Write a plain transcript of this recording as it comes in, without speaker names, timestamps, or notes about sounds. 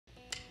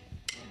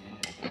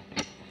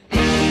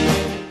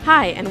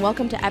Hi, and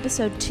welcome to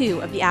episode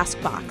 2 of the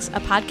Ask Box, a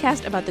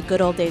podcast about the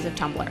good old days of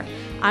Tumblr.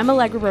 I'm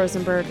Allegra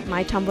Rosenberg.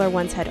 My Tumblr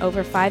once had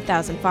over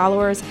 5,000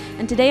 followers,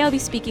 and today I'll be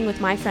speaking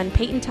with my friend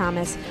Peyton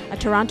Thomas, a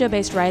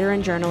Toronto-based writer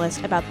and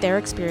journalist, about their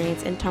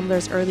experience in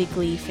Tumblr's early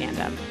Glee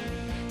fandom.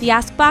 The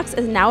Ask Box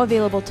is now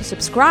available to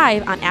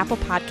subscribe on Apple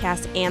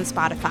Podcasts and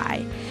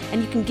Spotify,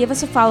 and you can give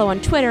us a follow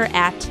on Twitter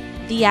at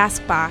The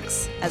Ask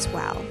Box as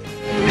well.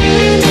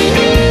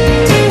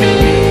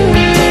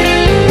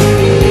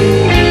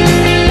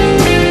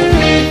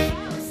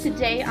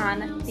 Today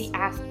on the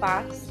Ask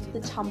Box, the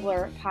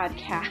Tumblr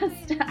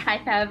podcast, I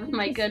have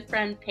my good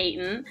friend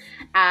Peyton,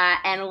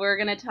 and we're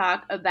going to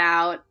talk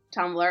about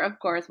Tumblr. Of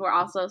course, we're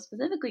also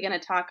specifically going to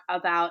talk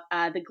about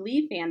the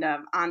Glee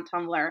fandom on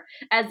Tumblr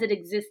as it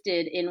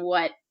existed in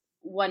what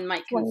one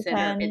might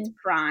consider its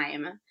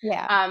prime.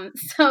 Yeah.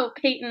 So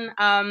Peyton,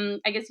 I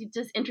guess you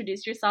just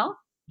introduce yourself.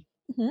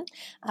 Mm-hmm.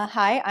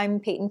 Hi,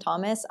 I'm Peyton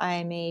Thomas.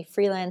 I'm a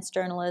freelance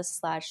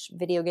journalist /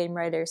 video game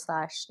writer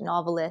 /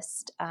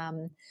 novelist.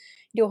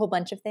 Do a whole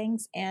bunch of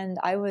things. And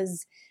I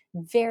was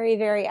very,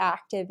 very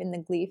active in the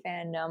Glee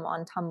fandom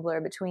on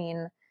Tumblr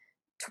between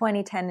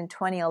 2010 and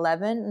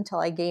 2011 until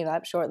I gave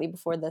up shortly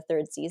before the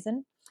third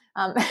season.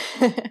 I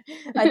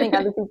think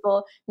other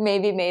people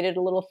maybe made it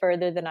a little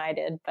further than I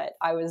did, but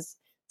I was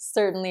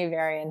certainly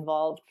very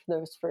involved for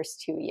those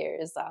first 2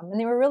 years. And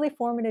they were really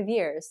formative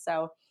years.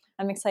 So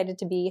I'm excited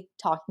to be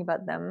talking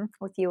about them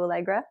with you,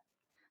 Allegra.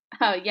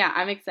 Oh yeah,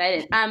 I'm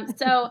excited.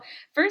 So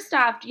first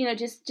off,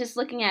 just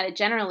looking at it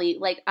generally,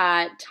 like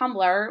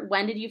Tumblr,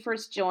 when did you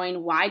first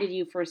join? Why did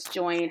you first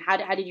join? How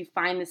did you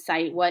find the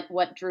site?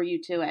 What drew you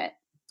to it?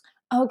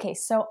 Okay,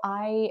 so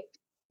I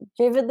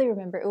vividly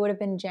remember it would have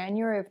been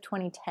January of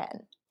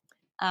 2010.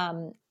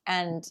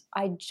 And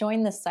I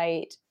joined the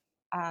site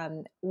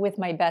with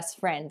my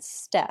best friend,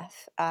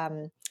 Steph,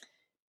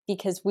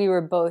 because we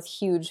were both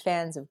huge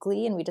fans of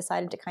Glee, and we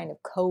decided to kind of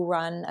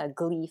co-run a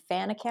Glee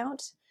fan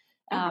account.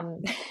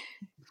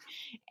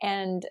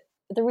 And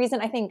the reason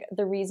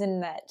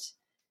that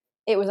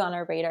it was on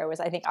our radar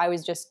was I think I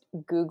was just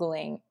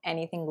Googling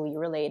anything Glee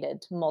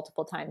related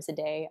multiple times a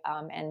day,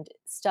 and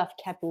stuff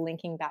kept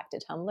linking back to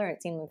Tumblr.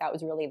 It seemed like that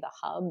was really the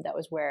hub. That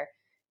was where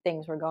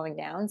things were going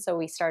down. So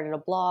we started a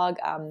blog.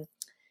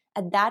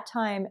 At that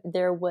time,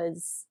 there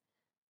was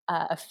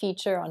a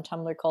feature on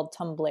Tumblr called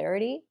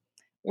Tumblrity,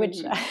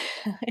 which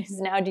is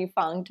now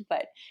defunct.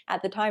 But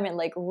at the time, it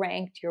like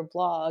ranked your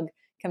blog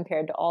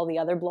compared to all the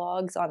other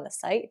blogs on the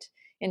site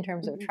in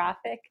terms of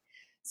traffic.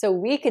 So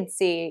we could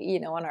see,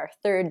 on our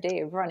third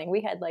day of running,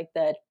 we had like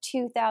the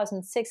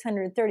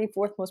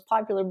 2,634th most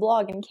popular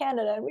blog in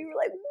Canada, and we were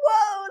like,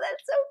 "Whoa,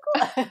 that's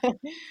so cool!"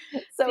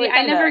 So see,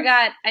 I never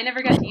got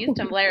to use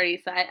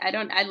Tumblrity, so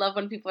I love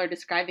when people are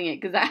describing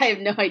it because I have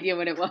no idea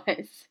what it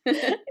was.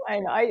 I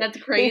know,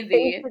 that's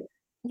crazy.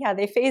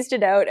 They phased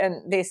it out,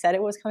 and they said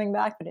it was coming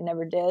back, but it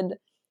never did,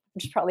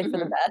 which is probably for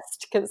the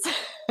best because,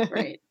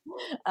 right.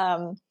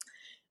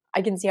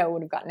 I can see how it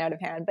would have gotten out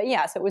of hand. But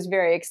yeah, so it was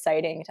very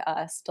exciting to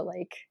us to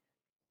like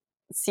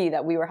see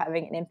that we were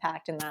having an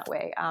impact in that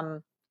way.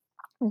 And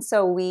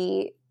so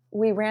we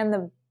ran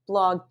the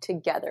blog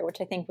together,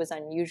 which I think was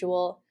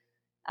unusual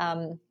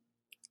at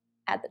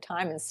the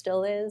time and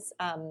still is.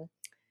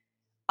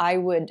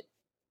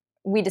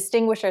 We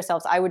distinguished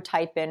ourselves. I would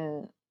type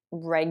in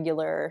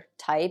regular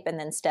type, and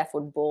then Steph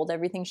would bold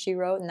everything she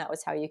wrote, and that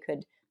was how you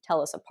could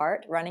tell us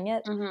apart running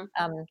it.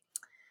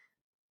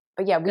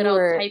 But yeah, good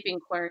old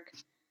typing quirk.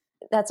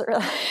 That's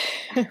really,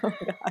 oh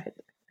God.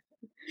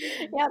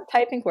 Yeah,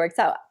 typing quirks.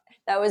 That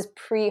was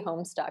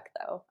pre-Homestuck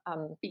though.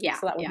 So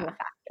that wasn't a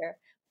factor.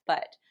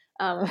 But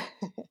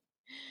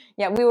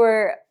yeah, we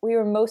were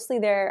mostly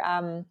there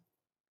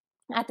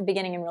at the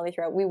beginning and really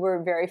throughout. We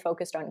were very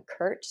focused on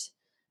Kurt,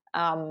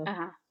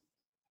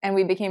 and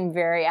we became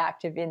very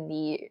active in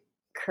the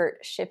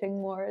Kurt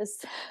shipping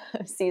wars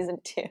of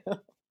season 2,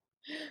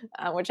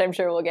 which I'm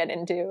sure we'll get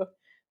into.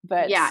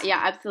 But yeah,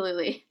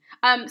 absolutely.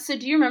 So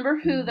do you remember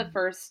who the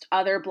first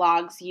other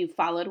blogs you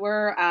followed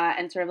were,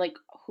 and sort of like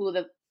who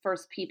the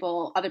first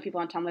other people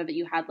on Tumblr that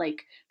you had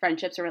like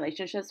friendships or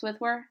relationships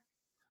with were?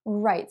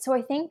 Right. So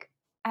I think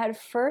at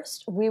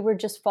first we were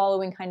just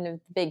following kind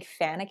of big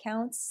fan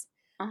accounts.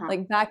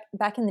 Like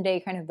back in the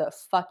day, kind of the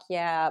fuck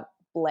yeah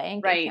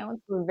blank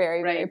accounts were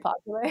very, very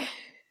popular.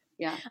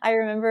 Yeah. I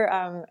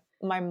remember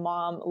my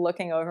mom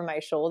looking over my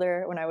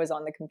shoulder when I was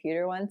on the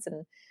computer once,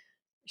 and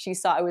she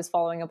saw I was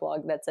following a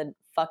blog that said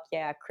 "fuck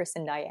yeah, Chris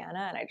and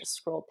Diana," and I just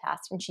scrolled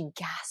past, and she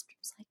gasped. She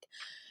was like,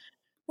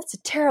 "That's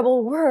a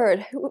terrible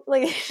word!"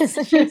 Like she was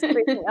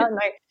freaking out,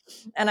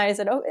 and I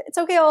said, "Oh, it's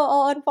okay.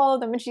 I'll unfollow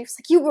them." And she was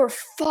like, "You were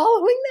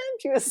following them?"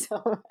 She was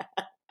so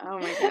mad. Oh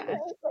my gosh!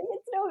 Like,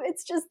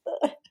 it's just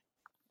the.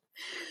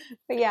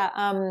 But yeah,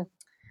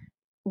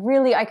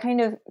 really, I kind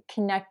of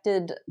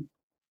connected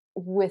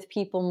with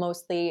people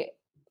mostly.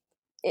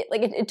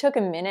 It took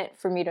a minute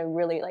for me to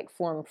really like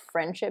form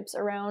friendships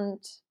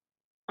around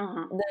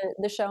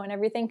the show and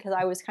everything, because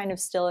I was kind of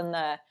still in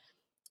the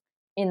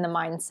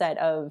mindset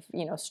of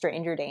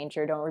stranger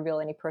danger, don't reveal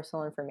any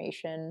personal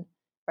information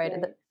right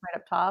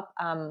up top.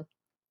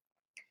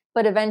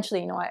 but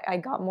eventually, I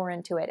got more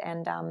into it.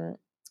 And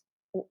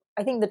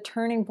I think the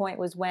turning point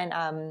was when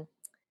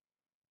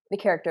the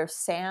character of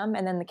Sam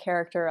and then the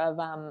character of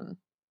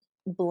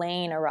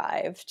Blaine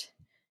arrived.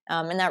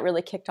 And that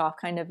really kicked off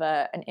kind of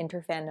an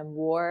inter-fandom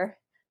war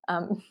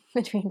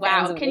between fans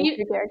Wow. of those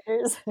two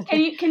characters.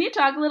 Can you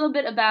talk a little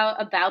bit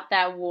about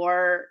that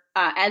war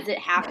as it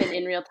happened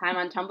in real time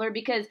on Tumblr?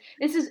 Because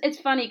it's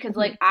funny because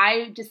like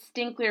I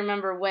distinctly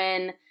remember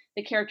when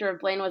the character of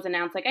Blaine was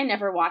announced. Like I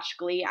never watched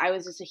Glee. I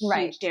was just a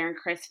huge Darren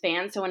Criss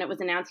fan. So when it was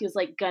announced he was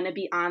like gonna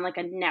be on like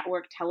a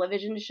network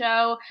television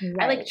show,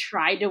 I like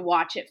tried to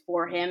watch it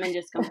for him and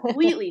just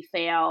completely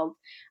failed.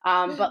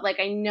 But like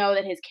I know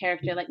that his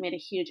character like made a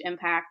huge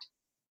impact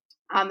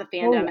on the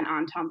fandom and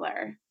on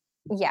Tumblr.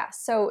 Yeah.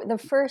 So the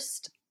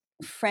first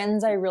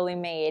friends I really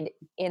made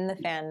in the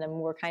fandom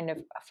were kind of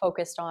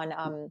focused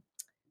on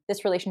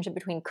this relationship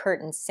between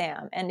Kurt and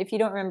Sam. And if you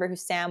don't remember who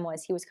Sam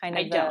was, he was kind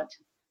of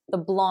the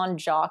blonde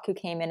jock who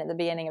came in at the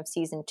beginning of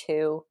season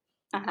 2.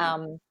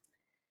 Uh-huh.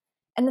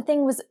 And the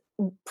thing was,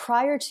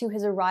 prior to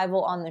his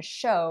arrival on the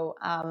show,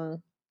 I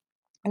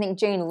think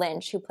Jane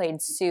Lynch, who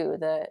played Sue,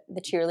 the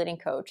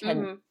cheerleading coach, had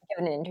given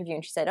an interview,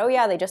 and she said, "Oh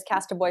yeah, they just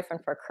cast a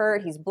boyfriend for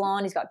Kurt. He's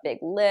blonde. He's got big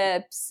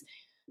lips.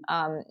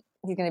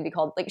 He's going to be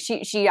called," like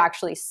she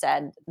actually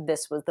said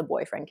this was the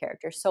boyfriend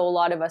character. So a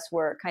lot of us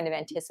were kind of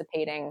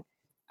anticipating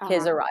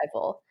his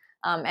arrival.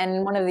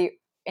 And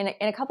in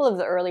a couple of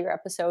the earlier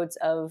episodes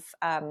of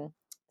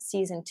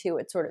season 2,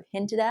 it sort of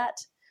hinted at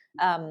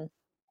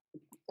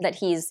that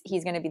he's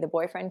going to be the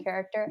boyfriend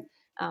character.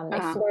 They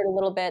flirt a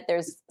little bit.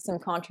 There's some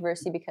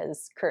controversy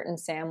because Kurt and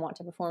Sam want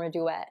to perform a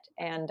duet,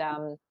 and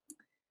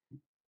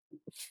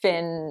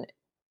Finn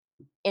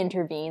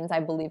intervenes.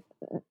 I believe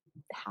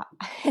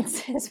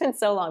it's been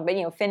so long,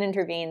 but Finn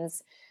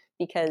intervenes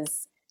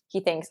because he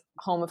thinks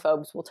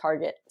homophobes will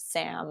target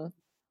Sam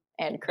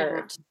and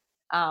Kurt.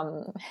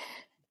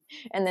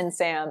 And then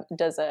Sam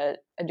does a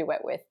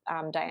duet with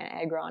Diana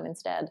Agron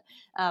instead.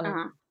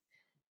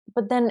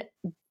 But then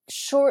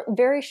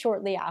very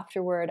shortly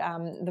afterward,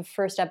 the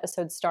first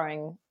episode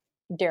starring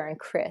Darren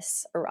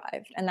Criss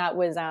arrived, and that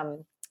was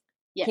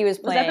he was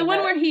playing. Was that the one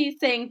where he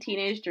sang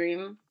 "Teenage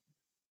Dream"?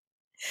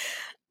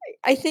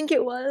 I think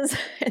it was.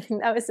 I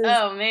think that was his.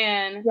 Oh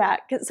man, yeah.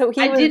 So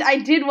I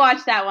did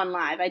watch that one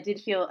live. I did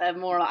feel a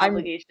moral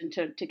obligation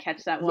to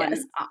catch that one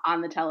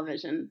on the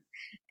television.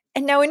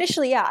 And now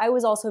initially, I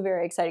was also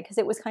very excited because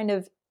it was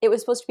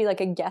supposed to be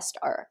like a guest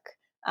arc,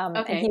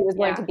 and he was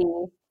going to be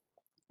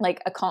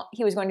like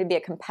he was going to be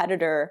a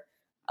competitor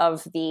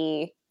of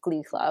the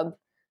Glee Club,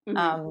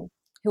 who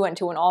went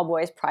to an all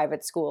boys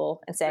private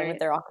school and sang with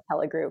their a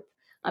cappella group,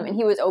 and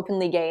he was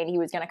openly gay, and he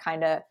was going to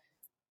kind of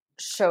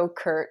show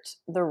Kurt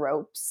the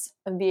ropes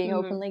of being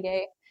openly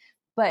gay.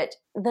 But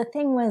the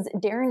thing was,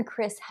 Darren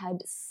Criss had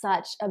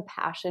such a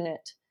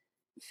passionate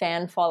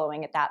fan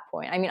following at that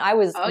point. I mean, I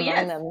was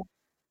among them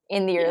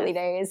in the early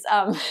days,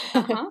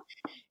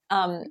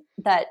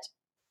 that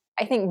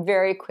I think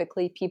very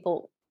quickly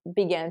people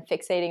began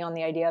fixating on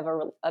the idea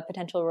of a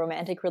potential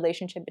romantic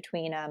relationship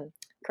between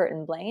Kurt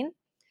and Blaine,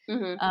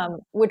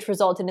 which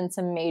resulted in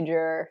some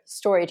major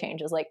story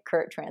changes, like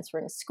Kurt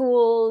transferring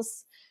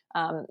schools,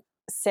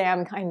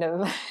 Sam kind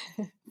of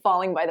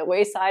falling by the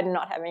wayside and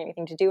not having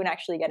anything to do and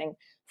actually getting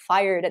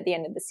fired at the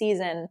end of the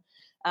season,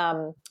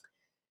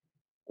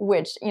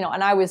 which,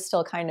 and I was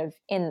still kind of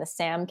in the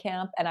Sam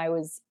camp, and I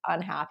was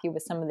unhappy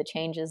with some of the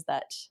changes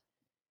that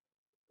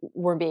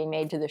were being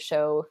made to the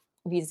show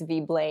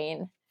vis-a-vis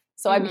Blaine.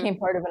 So I became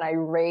part of an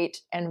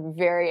irate and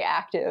very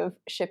active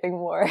shipping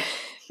war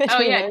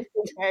between those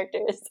two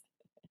characters,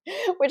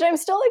 which I'm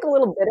still like a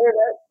little bitter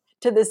about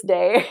to this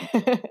day,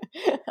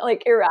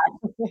 like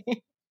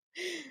irrationally.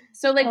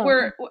 So like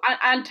we're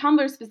on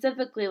Tumblr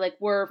specifically, like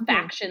were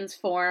factions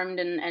formed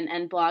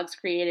and blogs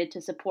created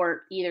to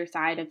support either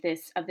side of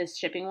this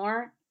shipping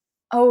war?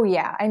 Oh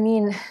yeah. I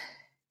mean,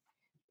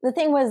 the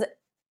thing was,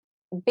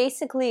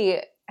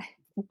 basically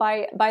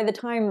by the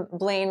time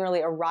Blaine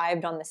really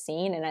arrived on the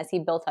scene and as he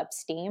built up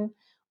steam,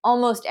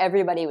 almost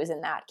everybody was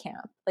in that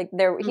camp. Like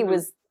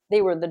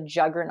they were the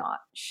juggernaut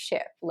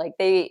ship. Like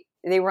they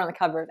were on the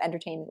cover of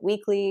Entertainment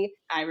Weekly.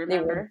 I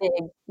remember. They were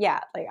big.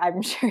 Yeah, like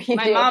I'm sure you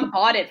My mom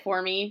bought it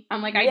for me.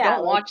 I'm like, I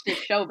don't watch this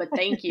show, but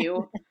thank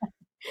you.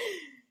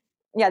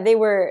 Yeah, they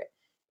were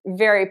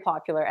very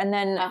popular. And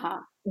then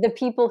the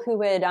people who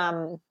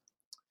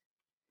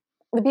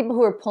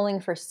were pulling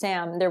for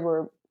Sam, there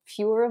were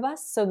fewer of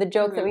us. So the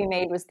joke that we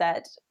made was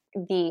that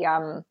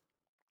the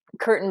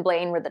Kurt and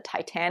Blaine were the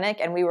Titanic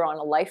and we were on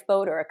a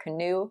lifeboat or a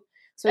canoe.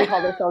 So we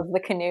called ourselves the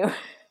Canoe.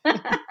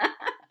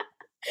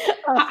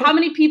 How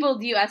many people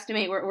do you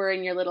estimate were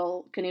in your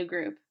little canoe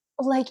group?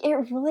 Like, it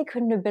really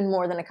couldn't have been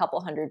more than a couple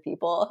hundred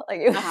people. Like,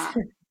 it was,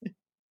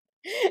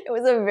 it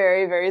was a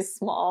very, very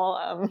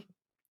small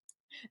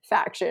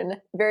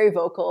faction, very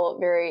vocal,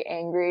 very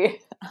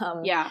angry.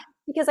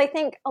 Because I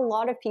think a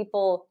lot of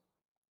people,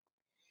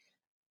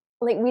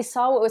 like, we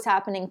saw what was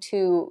happening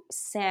to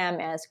Sam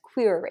as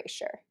queer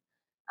erasure.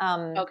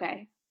 And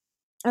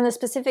the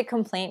specific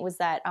complaint was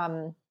that,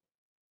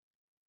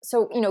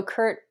 so,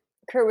 Kurt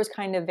Kurt was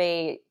kind of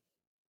he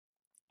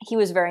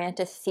was very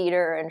into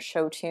theater and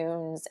show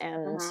tunes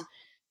and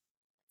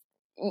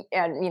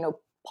you know,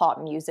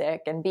 pop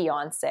music and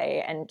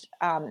Beyonce, and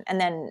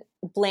then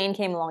Blaine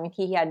came along and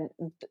he had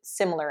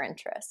similar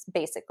interests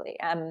basically.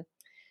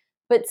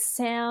 But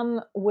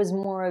Sam was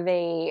more of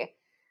a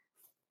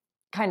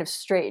kind of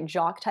straight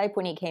jock type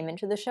when he came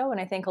into the show,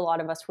 and I think a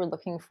lot of us were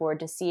looking forward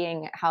to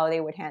seeing how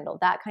they would handle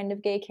that kind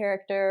of gay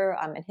character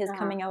and his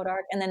coming out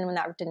arc. And then when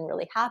that didn't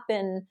really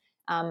happen,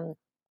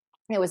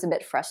 it was a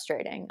bit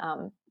frustrating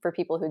for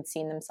people who'd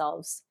seen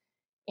themselves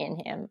in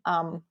him.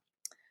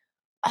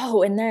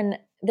 Oh, and then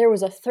there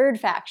was a third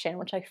faction,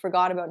 which I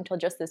forgot about until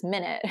just this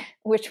minute,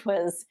 which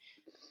was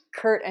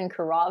Kurt and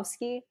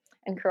Karofsky.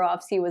 And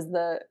Karofsky was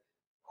the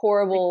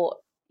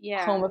horrible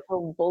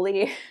homophobe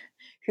bully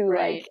who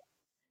like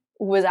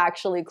was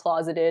actually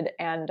closeted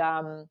and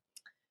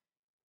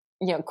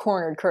you know,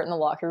 cornered Kurt in the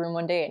locker room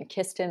one day and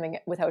kissed him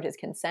without his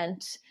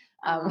consent,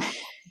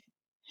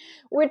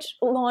 which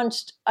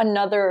launched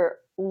another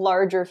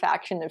larger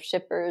faction of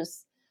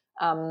shippers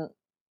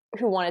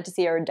who wanted to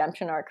see a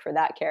redemption arc for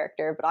that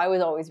character. But I was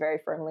always very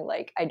firmly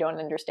like, I don't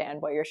understand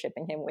why you're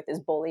shipping him with his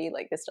bully.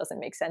 Like, this doesn't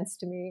make sense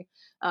to me.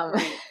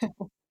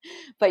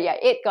 But yeah,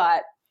 it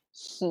got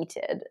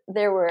heated.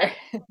 There were,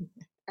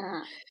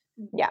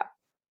 yeah.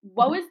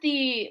 What do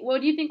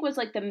you think was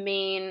like the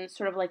main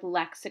sort of like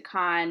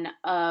lexicon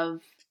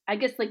of, I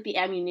guess, like the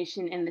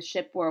ammunition in the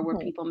ship war? Were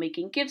people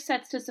making gift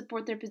sets to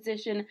support their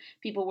position?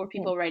 Were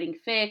people writing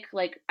fic?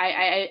 Like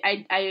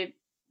I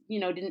you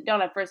know,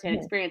 don't have firsthand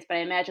experience, but I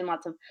imagine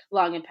lots of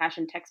long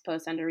impassioned text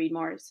posts under Read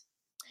Moores.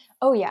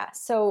 Oh yeah.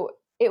 So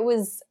it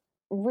was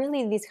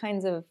really these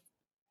kinds of,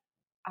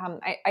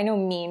 I know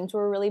memes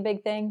were a really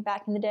big thing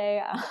back in the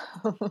day,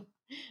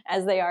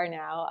 as they are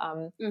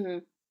now.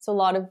 So a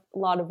lot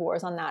of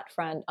wars on that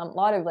front, a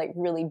lot of like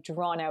really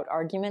drawn out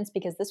arguments,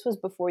 because this was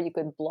before you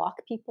could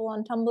block people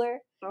on Tumblr.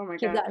 Oh my God.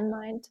 Keep that in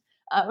mind.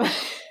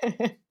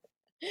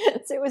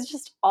 So it was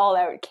just all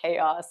out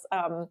chaos.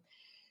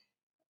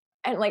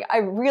 And like, I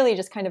really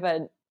just kind of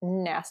a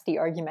nasty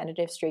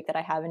argumentative streak that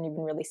I haven't even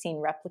really seen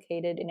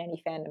replicated in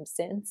any fandom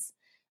since.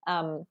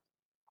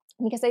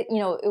 Because it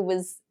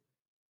was,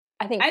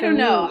 I think, I don't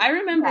know. I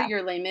remember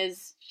your Les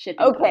Mis shipping.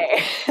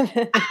 Okay.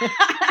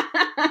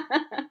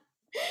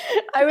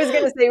 I was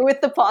going to say with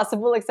the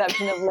possible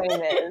exception of Les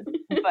Mis,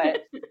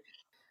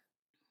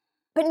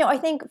 but no, I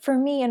think for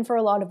me and for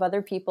a lot of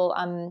other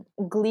people,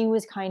 Glee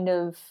was kind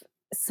of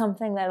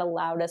something that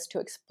allowed us to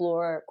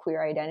explore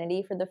queer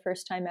identity for the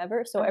first time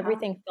ever. So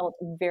everything felt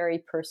very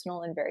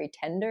personal and very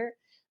tender.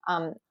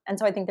 And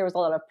so I think there was a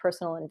lot of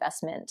personal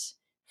investment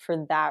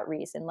for that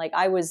reason. Like,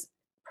 I was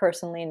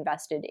personally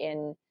invested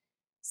in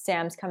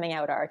Sam's coming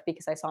out arc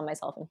because I saw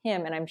myself in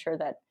him, and I'm sure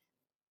that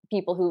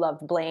people who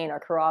loved Blaine or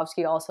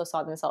Karofsky also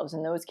saw themselves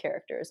in those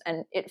characters,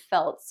 and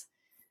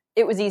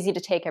it was easy to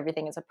take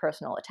everything as a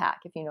personal attack,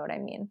 if you know what I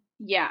mean.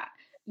 Yeah.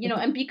 You know,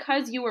 and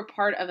because you were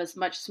part of a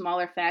much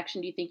smaller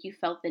faction, do you think you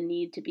felt the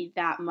need to be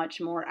that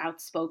much more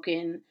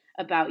outspoken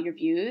about your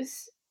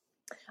views?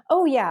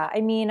 Oh yeah.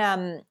 I mean,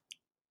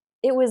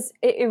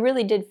 it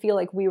really did feel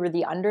like we were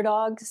the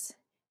underdogs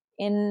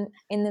in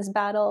this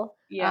battle.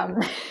 Yeah.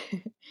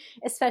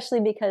 Especially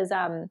because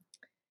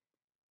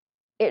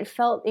it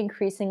felt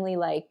increasingly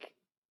like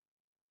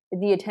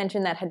the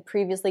attention that had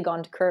previously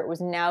gone to Kurt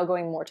was now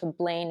going more to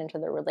Blaine and to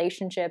their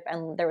relationship,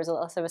 and there was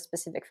less of a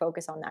specific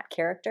focus on that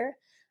character.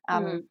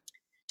 To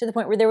the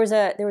point where there was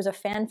a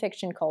fan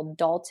fiction called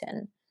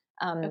Dalton,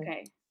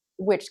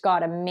 which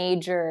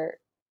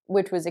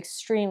was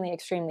extremely,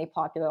 extremely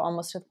popular,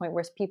 almost to the point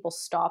where people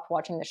stopped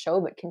watching the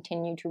show but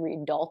continued to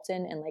read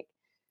Dalton and like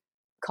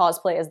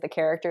cosplay as the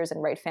characters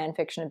and write fan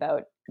fiction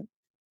about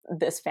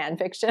this fan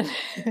fiction.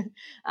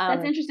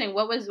 That's interesting.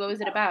 What was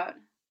it about?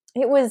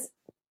 It was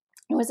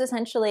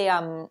essentially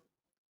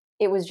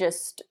it was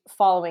just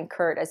following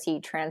Kurt as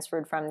he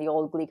transferred from the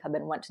old Glee Club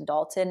and went to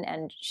Dalton,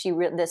 and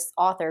this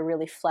author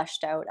really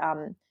fleshed out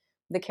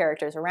the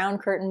characters around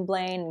Kurt and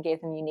Blaine and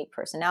gave them unique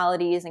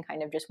personalities and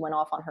kind of just went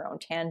off on her own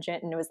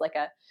tangent, and it was like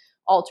a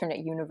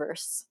alternate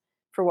universe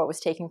for what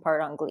was taking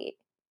place on Glee.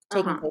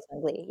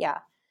 Yeah.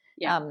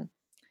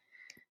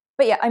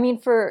 But yeah, I mean,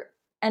 for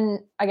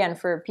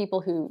people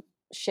who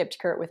shipped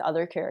Kurt with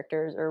other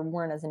characters or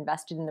weren't as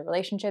invested in the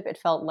relationship, it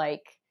felt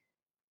like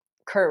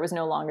Kurt was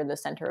no longer the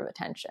center of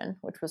attention,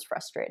 which was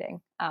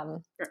frustrating.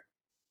 Sure.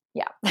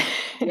 Yeah.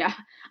 Yeah.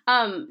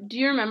 Do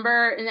you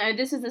remember, and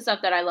this is the stuff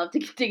that I love to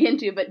dig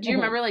into, but do you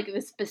remember like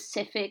the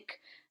specific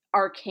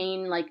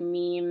arcane like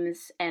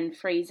memes and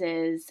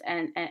phrases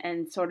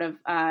and sort of,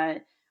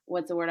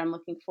 what's the word I'm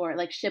looking for?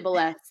 Like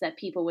shibboleths that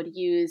people would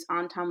use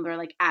on Tumblr,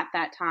 like at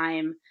that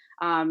time,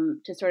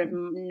 to sort of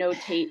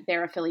notate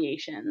their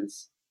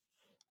affiliations?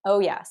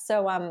 Oh yeah.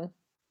 So,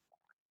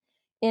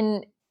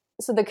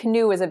 so the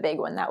canoe was a big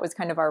one. That was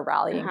kind of our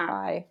rallying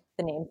cry,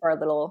 the name for our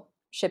little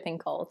shipping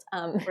cult.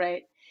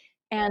 Right.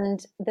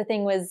 And the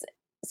thing was,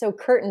 so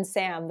Kurt and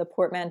Sam, the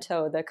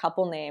portmanteau, the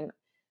couple name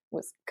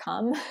was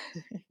Cum,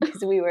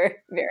 because we were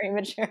very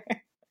mature.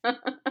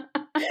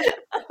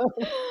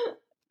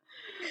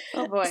 Oh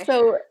Oh boy.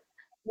 So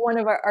one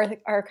of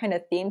our kind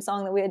of theme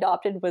song that we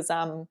adopted was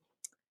that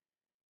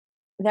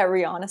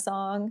Rihanna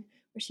song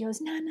where she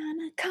goes, "Na na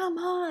na, come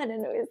on,"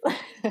 and it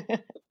was,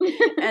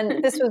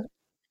 and this was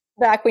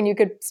back when you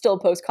could still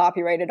post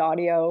copyrighted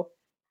audio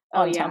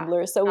Oh on yeah.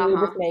 Tumblr, so we would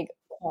just make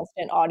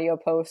constant audio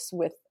posts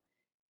with,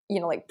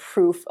 like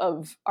proof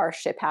of our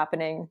ship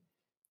happening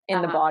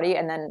in the body,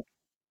 and then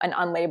an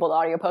unlabeled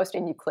audio post,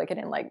 and you click it,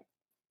 and like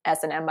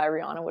S&M by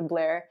Rihanna would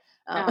blare.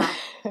 Oh,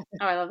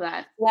 I love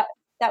that.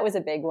 That was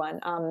a big one.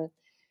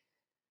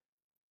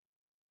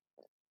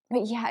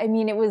 But yeah, I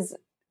mean,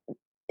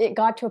 it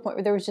got to a point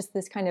where there was just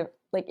this kind of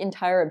like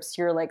entire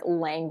obscure like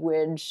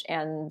language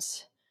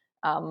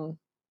um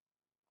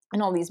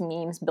and all these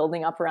memes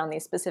building up around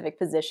these specific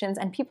positions,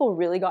 and people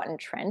really got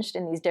entrenched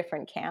in these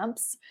different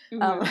camps,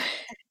 Mm-hmm.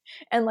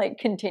 and like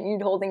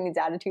continued holding these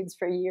attitudes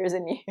for years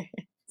and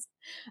years.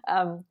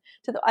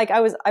 Like I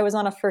was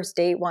on a first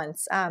date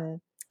once,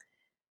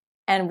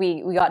 and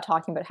we got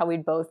talking about how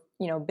we'd both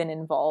been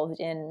involved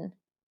in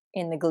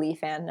the Glee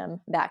fandom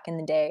back in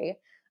the day.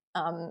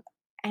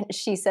 And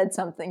she said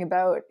something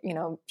about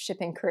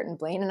shipping Kurt and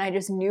Blaine, and I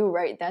just knew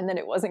right then that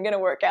it wasn't going to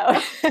work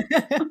out.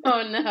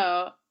 Oh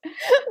no.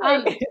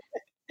 Like,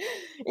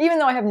 even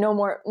though I have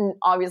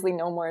obviously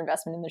no more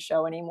investment in the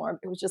show anymore,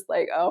 it was just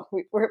like, oh,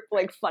 we're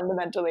like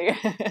fundamentally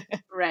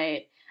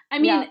Right. I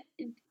mean,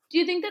 yeah. do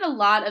you think that a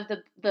lot of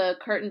the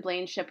Kurt and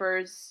Blaine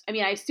shippers, I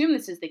mean, I assume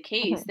this is the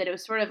case, Mhm. that it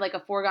was sort of like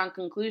a foregone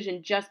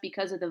conclusion just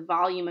because of the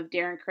volume of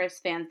Darren Criss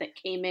fans that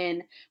came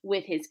in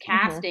with his Mhm.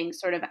 casting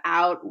sort of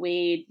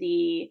outweighed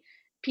the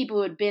people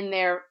who had been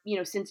there,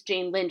 since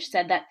Jane Lynch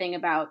said that thing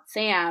about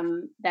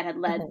Sam that had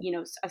led,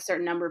 Mhm. a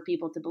certain number of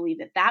people to believe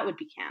that that would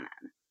be canon.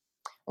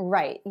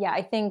 Right. Yeah,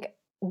 I think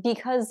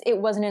because it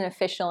wasn't an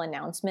official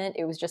announcement,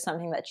 it was just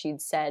something that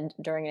she'd said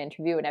during an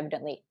interview and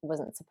evidently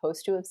wasn't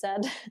supposed to have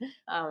said.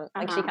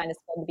 Like she Uh-huh. kind of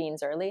spilled the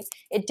beans early.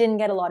 It didn't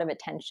get a lot of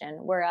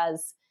attention,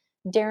 whereas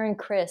Darren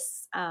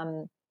Criss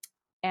and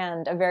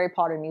A Very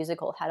Potter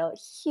Musical had a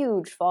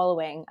huge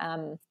following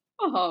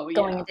Oh,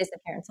 going yeah. into his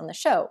appearance on the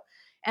show.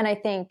 And I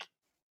think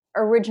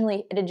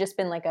originally it had just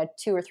been like a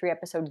 2 or 3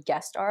 episode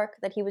guest arc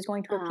that he was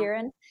going to Uh-huh. appear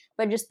in,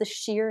 but just the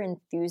sheer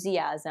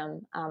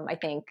enthusiasm, I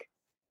think,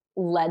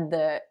 led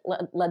the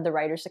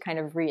writers to kind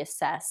of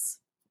reassess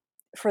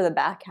for the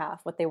back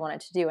half what they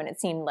wanted to do, and it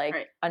seemed like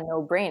Right. a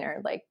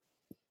no-brainer. Like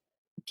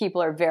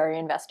people are very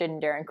invested in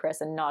Darren Criss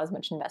and not as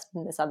much invested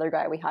in this other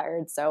guy we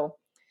hired, so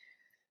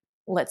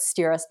let's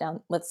steer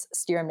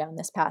him down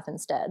this path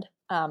instead.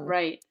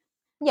 Right.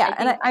 I Yeah,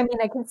 and think, I mean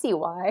I can see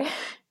why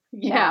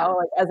yeah. now,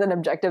 like as an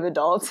objective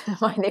adult,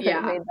 why they would have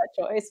Yeah. made that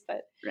choice,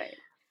 but Right.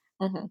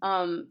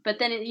 mhm, But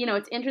then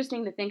it's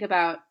interesting to think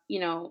about,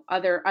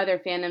 other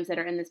fandoms that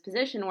are in this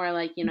position where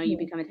like, you mhm,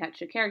 become attached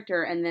to a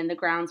character and then the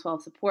groundswell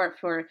of support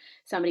for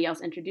somebody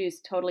else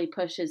introduced totally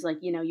pushes like,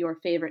 your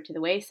favorite to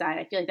the wayside.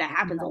 I feel like that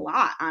happens a right.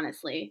 lot,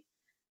 honestly.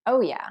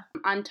 Oh yeah.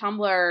 On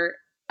Tumblr,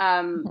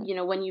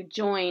 Mhm, when you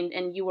joined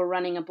and you were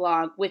running a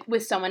blog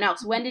with someone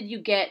else, mhm. when did you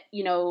get,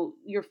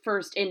 your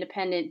first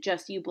independent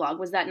just you blog?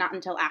 Was that not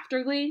until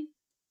after Glee?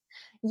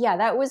 Yeah,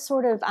 that was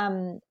sort of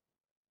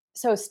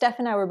so Steph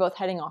and I were both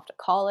heading off to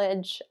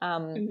college,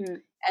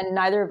 Mhm. and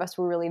neither of us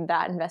were really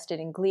that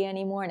invested in Glee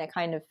anymore, and it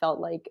kind of felt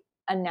like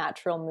a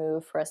natural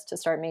move for us to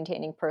start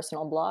maintaining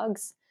personal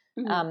blogs.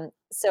 Mhm.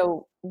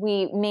 So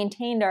we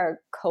maintained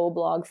our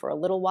co-blog for a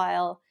little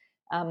while.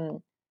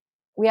 Um,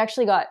 we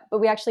actually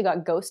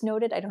got ghost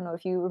noted. I don't know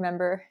if you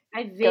remember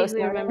I ghost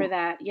vaguely noting. remember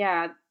that.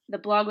 Yeah, the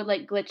blog would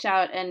like glitch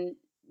out and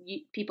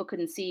people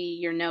couldn't see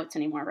your notes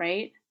anymore,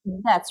 right?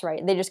 That's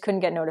right. They just couldn't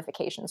get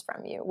notifications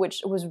from you,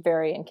 which was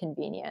very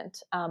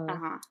inconvenient.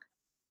 Uh-huh.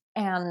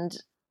 And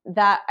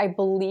that I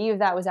believe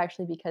that was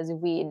actually because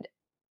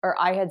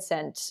I had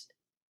sent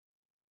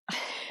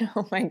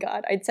oh my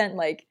god, I'd sent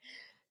like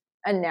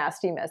a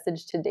nasty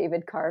message to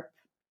David Karp,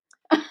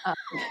 um,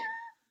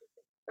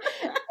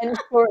 and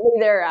shortly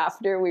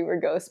thereafter we were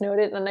ghost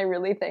noted, and I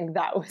really think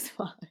that was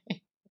why.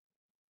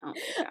 Oh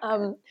my god.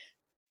 Um,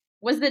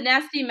 Was the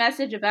nasty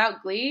message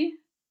about Glee?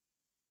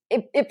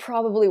 it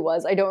probably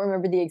was. I don't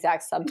remember the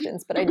exact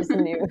substance, but I just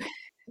knew.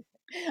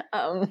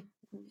 Um,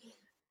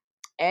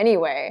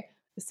 anyway,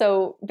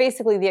 so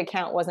basically the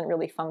account wasn't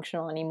really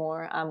functional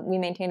anymore. We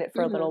maintained it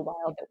for a Mhm. little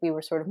while, but we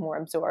were sort of more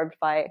absorbed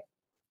by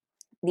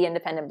the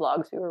independent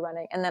blogs we were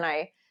running, and then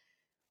I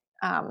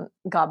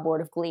got bored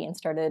of Glee and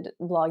started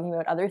blogging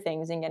about other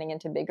things and getting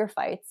into bigger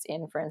fights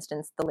in, for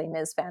instance, the Les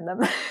Mis fandom.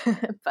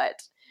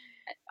 But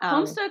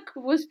um, Homestuck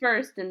was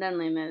first and then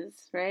Les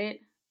Mis, right?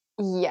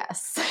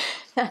 yes,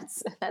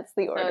 that's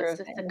the So order it's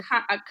of just things.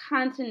 a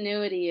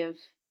continuity of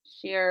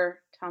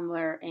sheer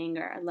Tumblr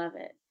anger. I love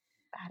it.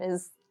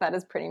 That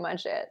is pretty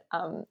much it.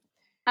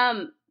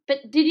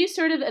 But did you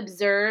sort of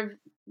observe?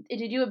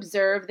 Did you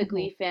observe the Mhm.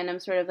 Glee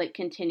fandom sort of like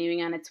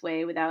continuing on its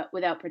way without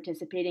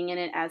participating in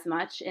it as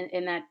much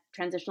in that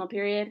transitional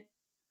period?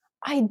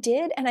 I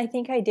did, and I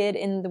think I did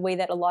in the way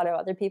that a lot of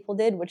other people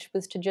did, which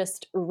was to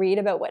just read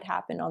about what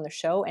happened on the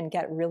show and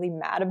get really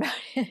mad about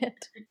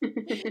it.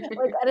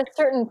 Like at a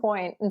certain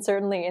point, and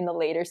certainly in the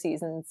later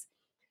seasons,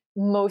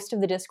 most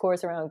of the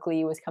discourse around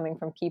Glee was coming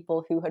from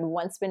people who had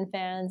once been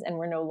fans and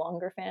were no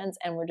longer fans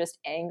and were just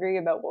angry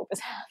about what was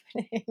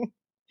happening.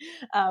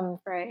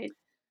 Right.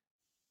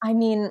 I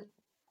mean,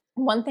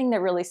 one thing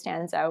that really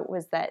stands out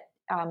was that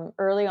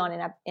early on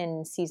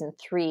in season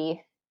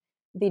 3,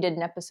 they did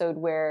an episode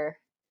where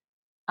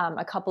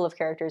a couple of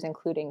characters,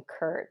 including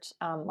Kurt,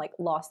 like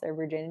lost their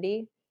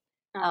virginity.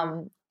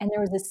 And there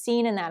was a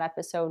scene in that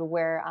episode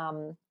where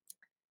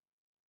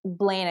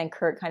Blaine and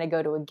Kurt kind of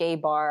go to a gay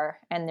bar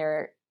and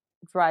they're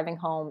driving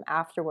home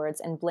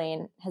afterwards, and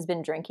Blaine has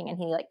been drinking and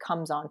he like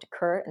comes on to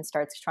Kurt and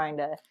starts trying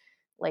to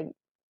like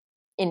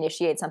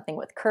initiate something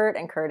with Kurt,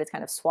 and Kurt is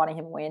kind of swatting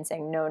him away and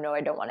saying, no,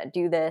 I don't want to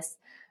do this.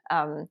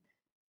 And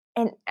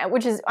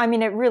which is, I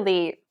mean, it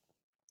really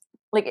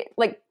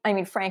I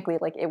mean, frankly,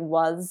 like it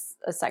was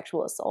a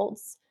sexual assault.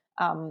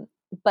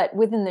 But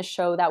within the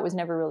show, that was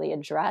never really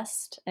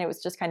addressed. And it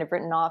was just kind of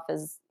written off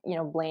as,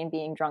 Blaine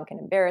being drunk and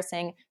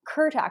embarrassing.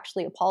 Kurt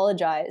actually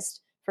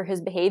apologized for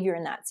his behavior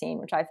in that scene,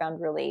 which I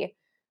found really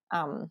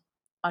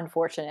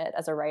unfortunate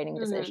as a writing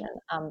decision.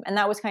 And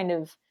that was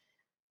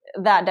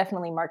that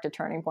definitely marked a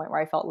turning point where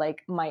I felt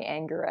like my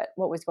anger at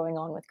what was going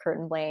on with Kurt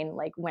and Blaine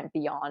like went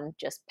beyond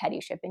just petty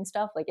shipping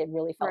stuff. Like it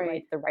really felt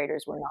like the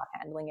writers were not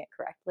handling it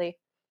correctly.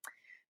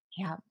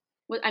 Yeah.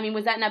 I mean,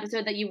 was that an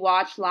episode that you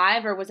watched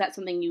live, or was that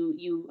something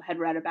you had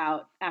read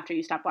about after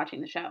you stopped watching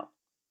the show?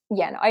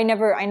 Yeah, no, I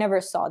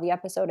never saw the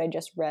episode. I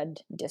just read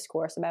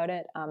discourse about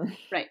it.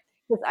 Right.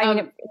 I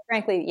mean,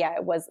 frankly, yeah,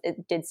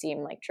 it did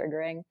seem like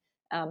triggering.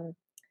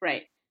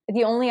 Right.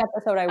 The only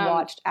episode I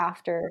watched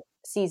after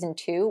season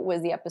 2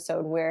 was the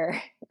episode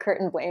where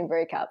Kurt and Blaine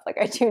break up. Like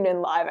I tuned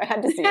in live. I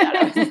had to see that.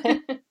 I was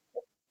like,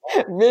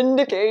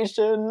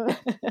 vindication.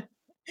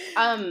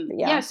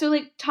 Yeah, so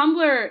like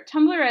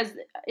Tumblr as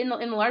in the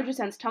larger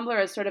sense, Tumblr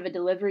as sort of a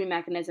delivery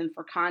mechanism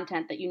for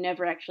content that you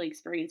never actually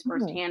experience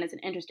firsthand is an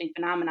interesting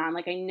phenomenon.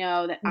 Like I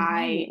know that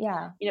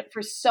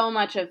for so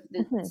much of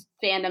the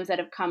fandoms that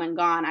have come and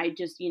gone, I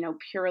just,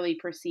 purely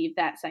perceived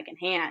that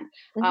secondhand.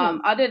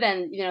 Other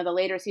than, the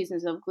later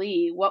seasons of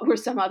Glee, what were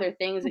some other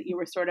things that you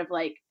were sort of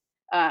like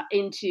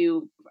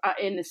into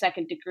in the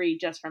second degree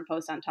just from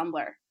posts on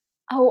Tumblr?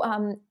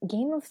 Oh,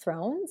 Game of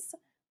Thrones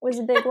was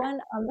a big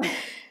one.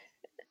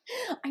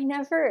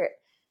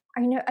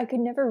 I could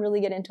never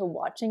really get into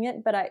watching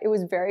it, but it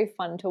was very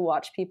fun to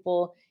watch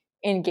people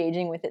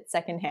engaging with it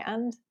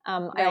secondhand.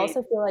 I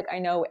also feel like I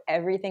know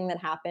everything that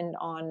happened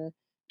on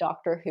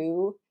Doctor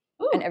Who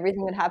and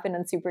everything that happened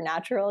on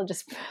Supernatural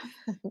just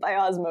by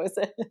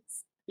osmosis.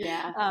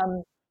 Yeah.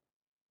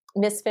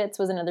 Misfits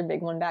was another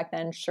big one back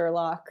then.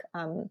 Sherlock.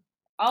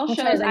 All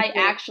shows I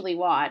actually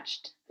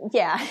watched.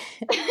 Yeah.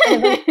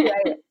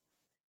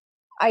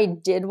 I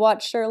did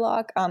watch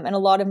Sherlock, and a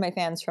lot of my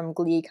fans from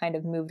Glee kind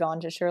of moved on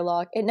to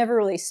Sherlock. It never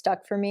really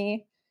stuck for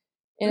me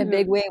in a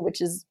big way, which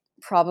is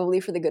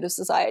probably for the good of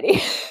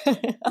society.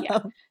 Yeah.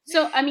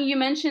 So, I mean, you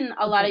mentioned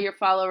a lot of your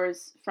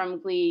followers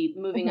from Glee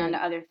moving on to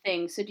other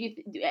things. So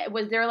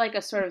was there like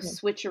a sort of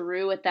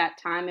switcheroo at that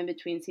time in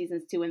between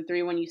seasons 2 and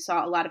 3 when you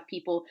saw a lot of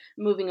people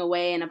moving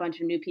away and a bunch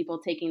of new people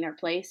taking their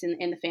place in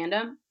the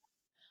fandom?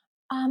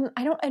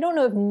 I don't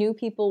know if new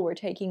people were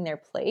taking their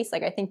place.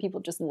 Like I think people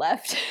just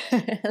left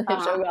and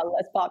the show got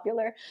less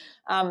popular.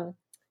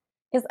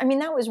 Because I mean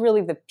that was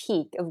really the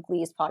peak of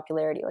Glee's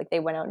popularity. Like they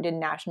went out and did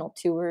national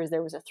tours.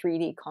 There was a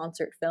 3D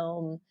concert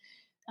film,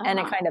 and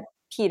it kind of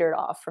petered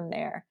off from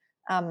there.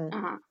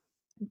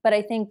 But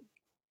I think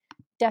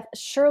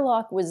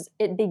Sherlock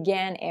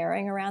began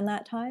airing around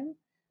that time.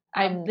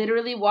 I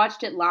literally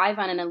watched it live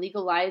on an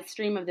illegal live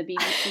stream of the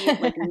BBC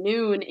at like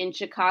noon in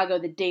Chicago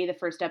the day the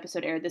first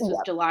episode aired. This was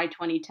July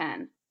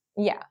 2010.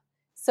 Yeah.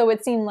 So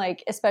it seemed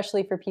like,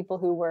 especially for people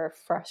who were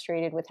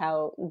frustrated with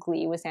how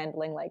Glee was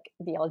handling like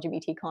the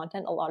LGBT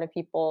content, a lot of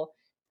people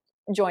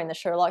joined the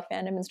Sherlock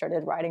fandom and started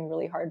riding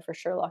really hard for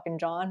Sherlock and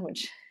John,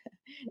 which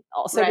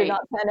also did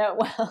not pan out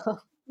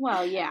well.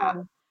 Well, yeah.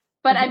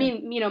 But I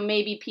mean,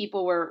 maybe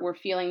people were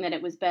feeling that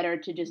it was better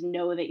to just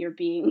know that you're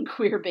being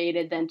queer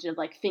baited than to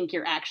like think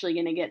you're actually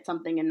going to get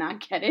something and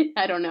not get it.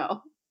 I don't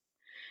know.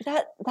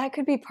 That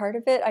could be part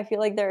of it. I feel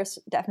like there's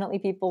definitely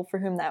people for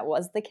whom that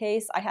was the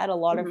case. I had a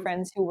lot of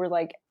friends who were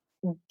like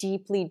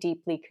deeply,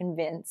 deeply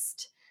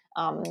convinced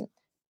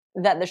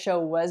that the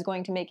show was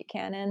going to make it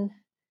canon.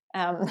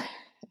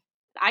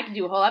 I could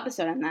do a whole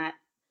episode on that.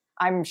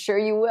 I'm sure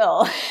you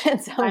will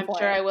at some point. I'm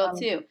sure I will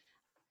too.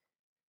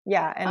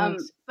 Yeah, and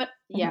but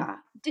yeah,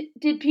 did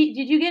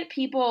you get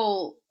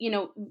people,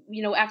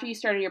 after you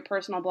started your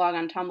personal blog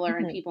on Tumblr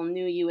and people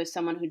knew you as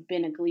someone who'd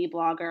been a Glee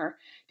blogger,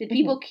 did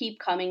people keep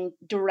coming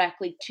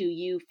directly to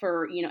you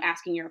for,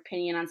 asking your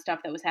opinion on stuff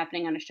that was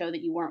happening on a show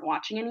that you weren't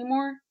watching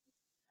anymore?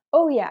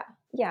 Oh yeah.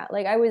 Yeah,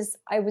 like I was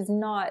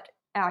not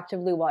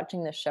actively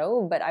watching the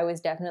show, but I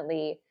was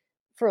definitely,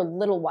 for a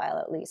little while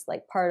at least,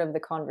 like part of the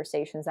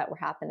conversations that were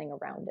happening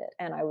around it,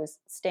 and I was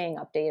staying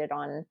updated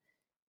on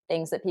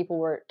things that people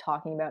were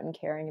talking about and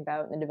caring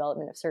about in the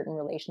development of certain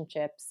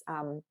relationships.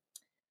 The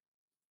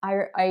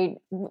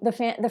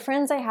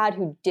friends I had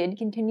who did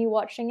continue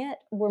watching it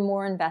were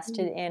more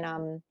invested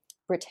in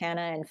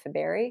Britannia and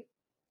Faberry.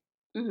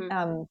 Mm-hmm.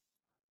 Um,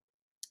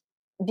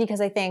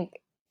 because I think,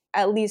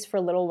 at least for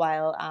a little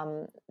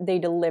while, they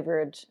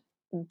delivered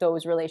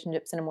those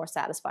relationships in a more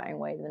satisfying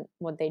way than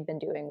what they'd been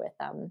doing with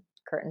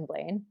Kurt and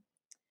Blaine.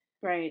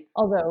 Right.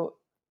 Although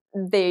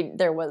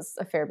there was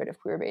a fair bit of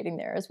queer baiting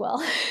there as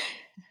well.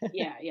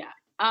 Yeah, yeah.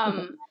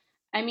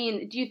 I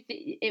mean, do you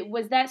it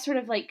was that sort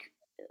of like,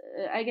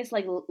 I guess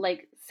like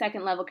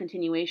second level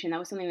continuation? That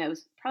was something that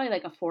was probably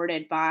like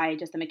afforded by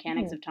just the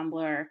mechanics Mhm, of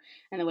Tumblr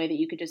and the way that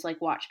you could just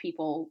like watch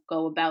people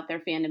go about their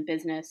fandom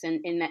business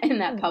and in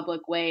that mhm.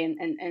 public way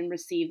and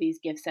receive these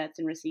gift sets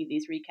and receive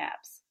these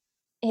recaps.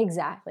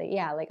 Exactly.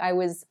 Yeah, like I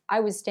was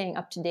staying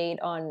up to date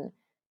on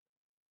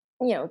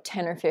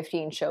 10 or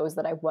 15 shows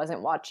that I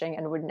wasn't watching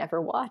and would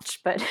never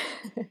watch, but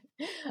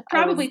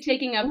I was Probably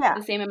taking up yeah.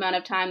 the same amount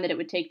of time that it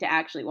would take to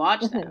actually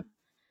watch Mhm. them.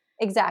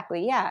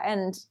 Exactly, yeah,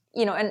 and,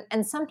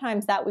 and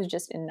sometimes that was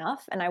just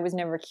enough, and I was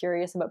never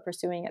curious about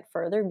pursuing it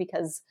further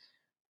because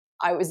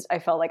I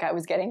felt like I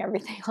was getting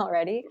everything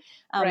already,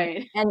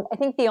 Right. and I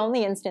think the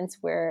only instance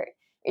where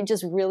it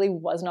just really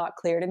was not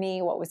clear to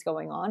me what was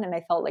going on, and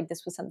I felt like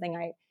this was something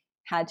I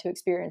had to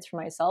experience for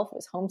myself,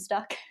 was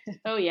Homestuck.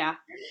 Oh yeah.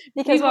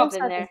 Because We've all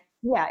been Homestuck is there.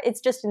 yeah, it's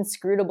just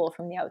inscrutable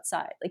from the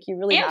outside, like, you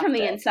really And have from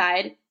the to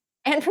inside.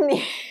 and from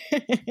the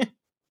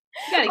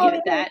You gotta I give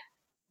mean, it that.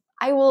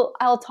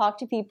 I'll talk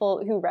to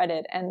people who read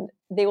it, and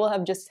they will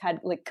have just had,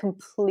 like,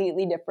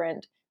 completely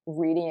different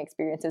reading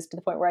experiences to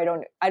the point where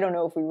I don't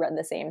know if we read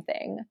the same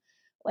thing.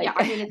 Yeah, Like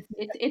I mean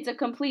it's a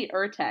complete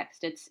urtext.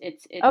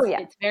 oh,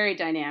 yeah. It's very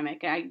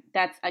dynamic.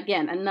 That's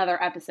again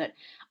another episode.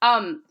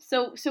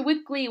 So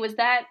with Glee was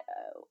that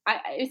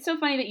it's so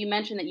funny that you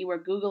mentioned that you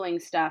were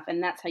googling stuff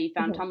and that's how you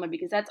found Mhm, Tumblr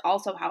because that's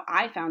also how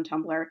I found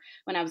Tumblr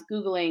when I was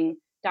googling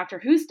Doctor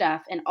Who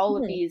stuff and all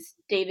of mhm. these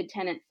David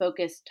Tennant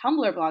focused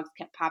Tumblr blogs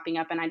kept popping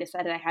up and I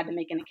decided I had to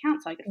make an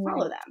account so I could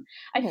follow Right. them.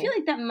 I feel Mhm.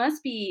 like that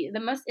must be the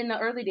must in the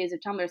early days of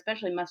Tumblr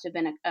especially must have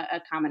been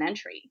a common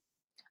entry.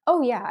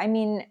 Oh, yeah, I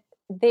mean,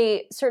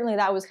 they certainly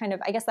that was kind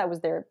of I guess that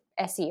was their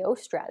SEO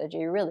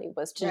strategy really,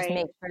 was to just Right.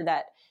 make sure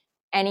that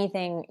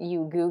anything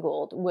you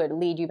Googled would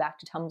lead you back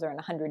to Tumblr in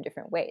 100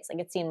 different ways. Like,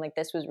 it seemed like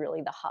this was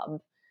really the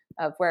hub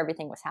of where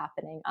everything was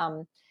happening.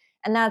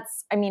 And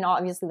that's I mean,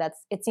 obviously,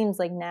 that's it seems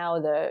like now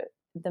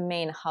the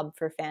main hub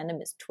for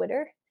fandom is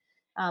Twitter.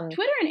 Um,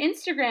 Twitter and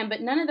Instagram,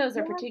 but none of those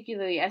are yeah,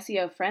 particularly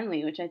SEO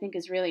friendly, which I think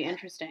is really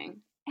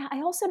interesting. yeah,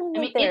 I also don't I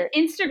know if mean, they're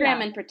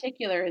Instagram yeah, in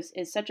particular is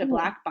such a mhm,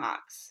 black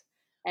box,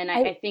 and I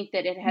I think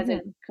that it has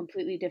a mhm,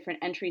 completely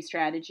different entry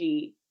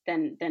strategy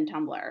than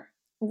Tumblr.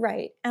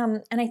 right,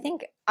 and I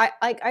think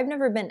I've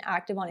never been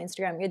active on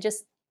Instagram. It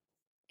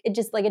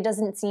just like, it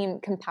doesn't seem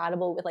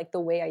compatible with, like, the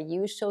way I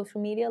use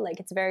social media, like,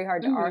 it's very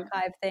hard to Mhm.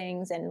 archive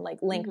things and, like,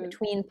 link Mhm.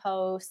 between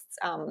posts,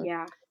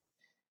 Yeah.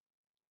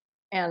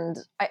 and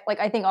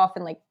I think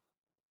often, like,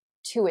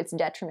 to its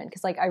detriment,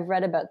 because like, I've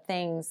read about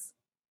things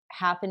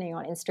happening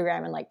on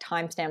Instagram and, like,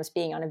 timestamps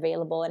being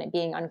unavailable and it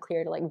being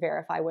unclear to, like,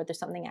 verify whether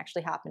something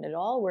actually happened at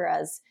all,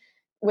 whereas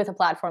with a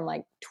platform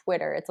like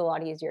Twitter, it's a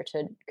lot easier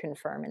to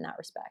confirm in that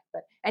respect,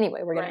 but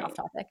anyway, we're getting off Right.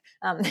 topic.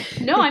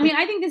 No, I mean,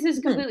 I think this is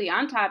Mhm, completely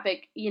on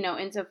topic,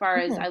 insofar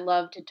as mhm, I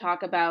love to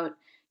talk about,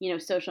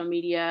 social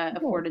media,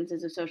 mhm,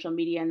 affordances of social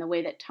media and the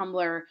way that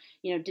Tumblr,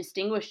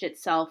 distinguished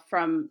itself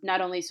from not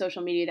only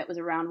social media that was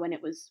around when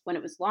it was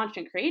launched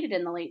and created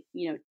in the late,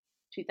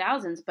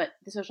 2000s, but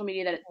the social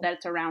media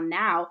that's around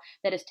now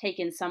that has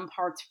taken some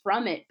parts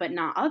from it but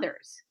not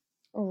others.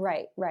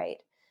 right, right.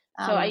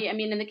 So Um, I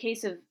mean, in the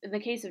case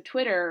of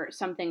Twitter,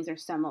 some things are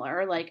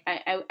similar. Like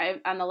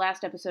on the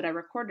last episode I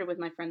recorded with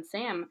my friend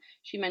Sam,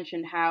 she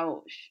mentioned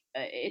how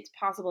it's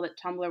possible that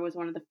Tumblr was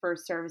one of the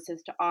first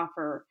services to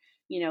offer,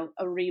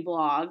 a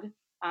reblog,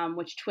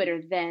 which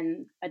Twitter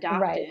then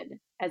right. adopted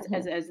as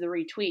as Mhm. as the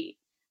retweet.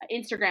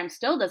 Instagram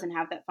still doesn't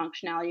have that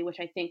functionality, which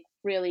I think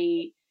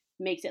really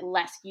makes it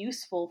less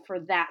useful for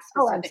that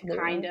Oh, specific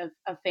kind absolutely. of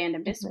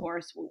fandom Mhm,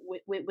 discourse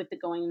with the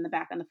going in the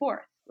back and the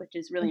forth, which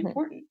is really mhm.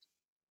 important.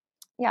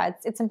 Yeah,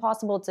 it's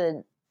impossible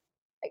to,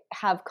 like,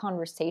 have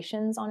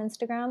conversations on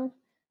Instagram,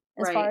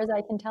 as far Right. as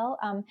I can tell.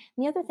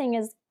 The other thing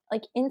is,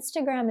 like,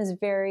 Instagram is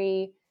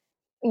very,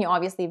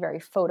 obviously very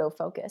photo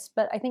focused,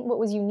 but I think what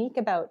was unique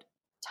about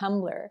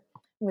Tumblr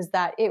was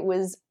that it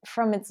was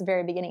from its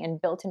very beginning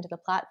and built into the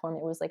platform,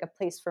 it was like a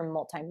place for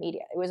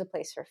multimedia. It was a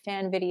place for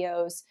fan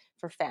videos,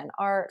 for fan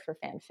art, for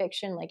fan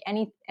fiction, like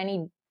any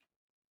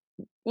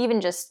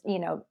even just,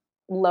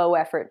 low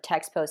effort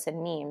text posts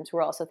and memes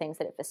were also things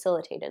that it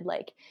facilitated.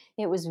 Like,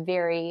 it was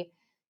very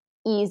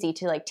easy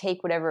to, like,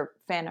 take whatever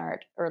fan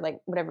art or,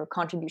 like, whatever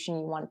contribution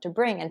you wanted to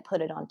bring and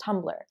put it on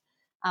Tumblr.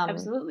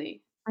 Um,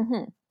 Absolutely.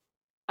 mhm,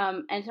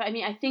 And so, I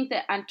mean, I think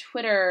that on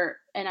Twitter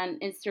and on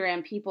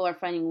Instagram, people are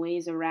finding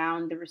ways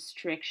around the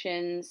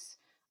restrictions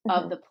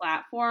of mhm, the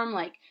platform,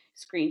 like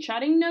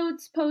screenshotting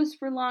notes, posts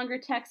for longer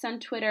text on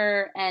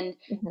Twitter, and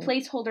mhm.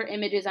 placeholder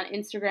images on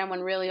Instagram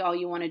when really all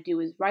you want to do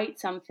is write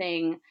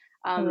something.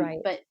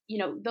 Right. But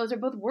those are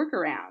both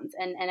workarounds,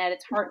 and at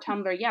its heart,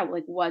 Tumblr, yeah,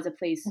 like was a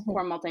place Mhm,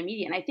 for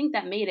multimedia, and I think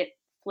that made it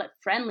flip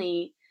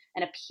friendly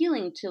and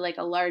appealing to like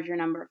a larger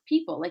number of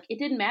people. Like it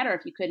didn't matter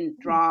if you couldn't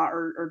draw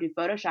or do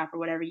Photoshop or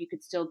whatever, you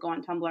could still go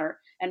on Tumblr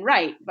and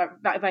write, but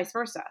vice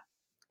versa.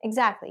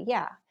 Exactly.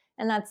 Yeah.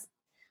 And that's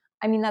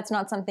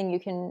not something you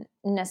can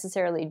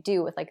necessarily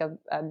do with like a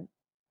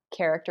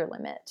character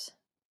limit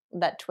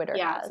that Twitter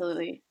Yeah, has.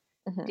 absolutely.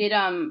 Mm-hmm. Did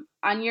on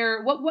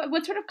your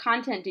what sort of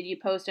content did you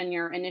post on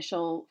your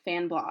initial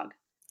fan blog?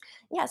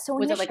 Yeah, so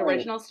was it like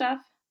original stuff?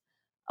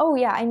 Oh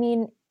yeah,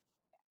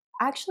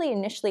 actually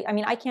initially,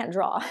 I can't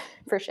draw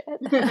for shit.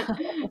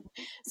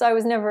 So I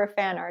was never a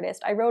fan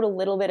artist. I wrote a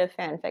little bit of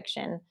fan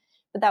fiction,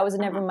 but that was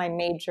never my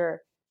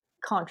major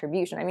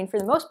contribution. For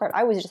the most part,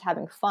 I was just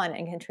having fun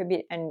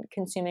and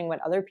consuming what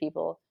other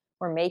people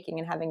were making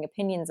and having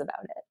opinions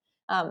about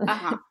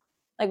it.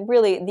 Like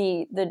really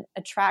the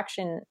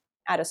attraction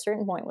at a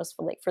certain point was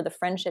for the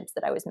friendships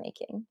that I was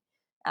making,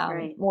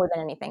 right. more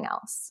than anything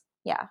else.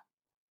 Yeah.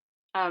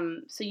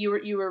 So you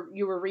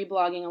were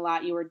reblogging a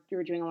lot. You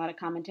were doing a lot of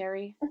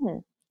commentary. Mm-hmm.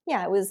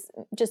 Yeah, it was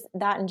just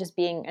that, and just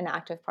being an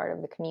active part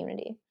of the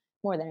community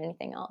more than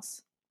anything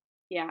else.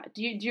 Yeah.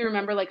 Do you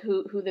remember like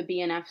who the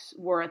BNFs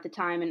were at the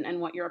time and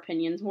what your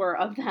opinions were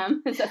of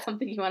them? Is that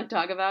something you want to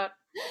talk about?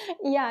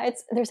 Yeah,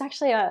 there's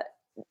actually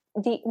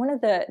one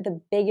of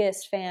the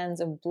biggest fans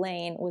of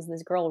Blaine was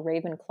this girl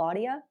Raven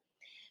Claudia.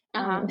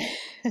 And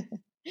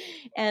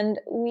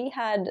we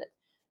had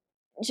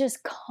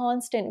just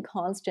constant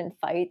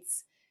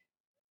fights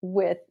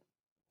with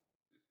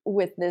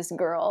this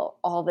girl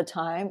all the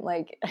time.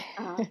 Like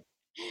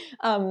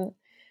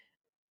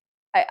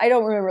I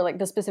don't remember like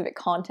the specific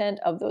content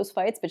of those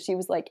fights, but she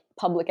was like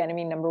public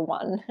enemy number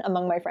one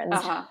among my friends.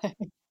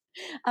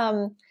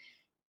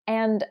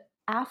 And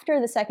after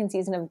the second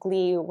season of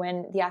Glee,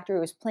 when the actor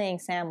who was playing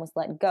Sam was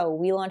let go,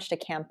 we launched a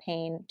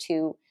campaign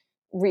to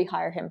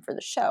rehire him for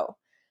the show.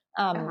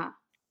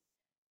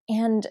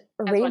 And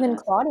Raven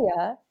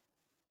Claudia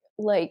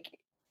like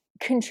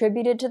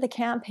contributed to the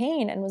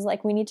campaign and was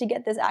like, we need to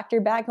get this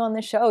actor back on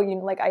the show.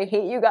 Like, I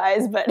hate you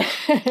guys, but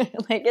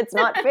like, it's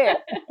not fair.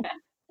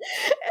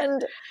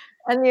 and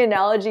the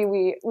analogy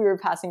we were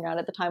passing around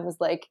at the time was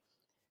like,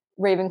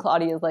 Raven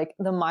Claudia is like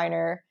the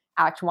minor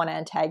act one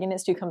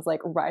antagonist who comes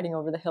like riding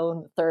over the hill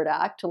in the third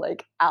act to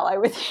like ally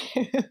with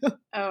you.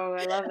 Oh,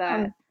 I love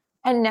that.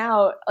 And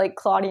now like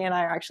Claudia and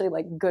I are actually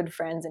like good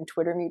friends in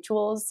Twitter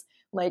mutuals,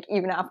 like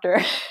even after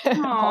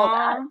all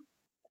that.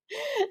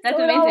 That's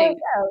amazing.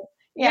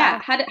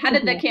 Yeah. How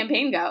did the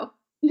campaign go?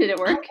 Did it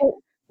work?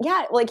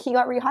 Yeah, like he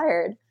got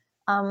rehired.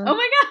 Oh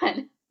my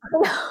God.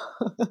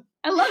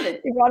 I love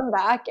it. We brought him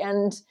back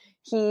and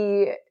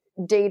he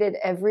dated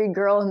every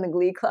girl in the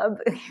Glee club.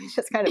 He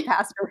just kind of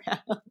passed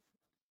around.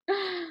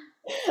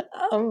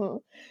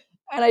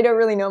 And I don't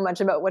really know much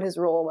about what his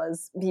role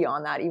was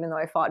beyond that, even though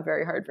I fought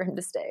very hard for him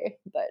to stay.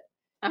 But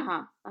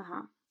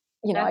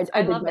you know,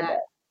 I love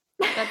that.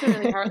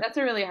 That's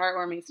a really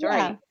heartwarming story.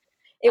 Yeah.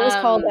 It was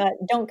called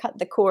 "Don't Cut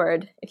the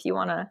Cord." If you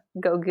want to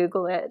go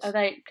Google it, oh,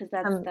 because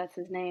that's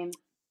his name.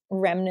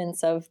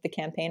 Remnants of the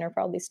campaign are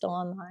probably still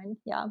online.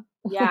 Yeah.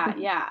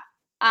 Yeah.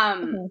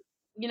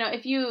 You know,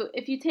 if you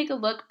take a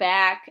look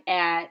back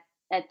at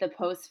the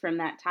posts from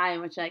that time,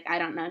 which like I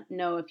don't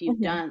know if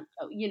you've done,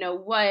 you know,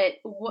 what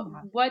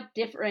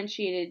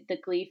differentiated the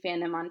Glee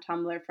fandom on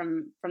Tumblr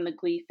from the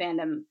Glee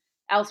fandom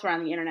elsewhere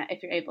on the internet,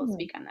 if you're able to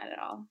speak on that at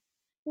all?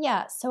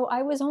 Yeah, so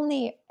I was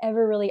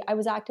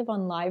active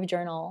on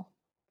LiveJournal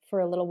for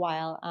a little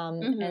while,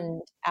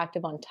 and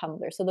active on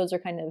Tumblr. So those are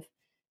kind of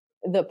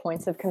the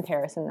points of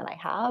comparison that I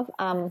have.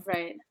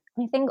 Right.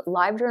 I think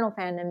LiveJournal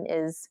fandom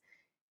is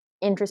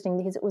interesting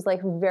because it was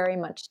like very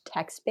much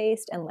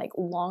text-based and like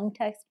long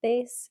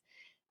text-based.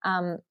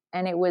 And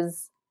it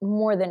was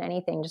more than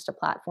anything just a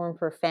platform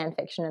for fan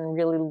fiction and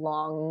really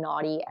long,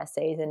 naughty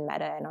essays and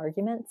meta and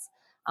arguments.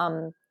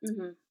 And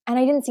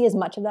I didn't see as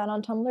much of that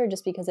on Tumblr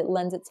just because it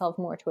lends itself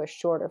more to a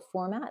shorter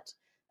format.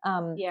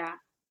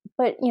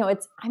 But you know,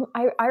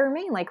 I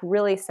remain like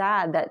really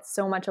sad that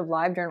so much of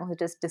LiveJournal has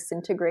just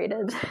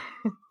disintegrated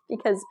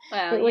because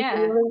it was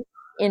a really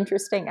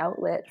interesting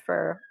outlet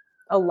for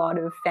a lot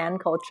of fan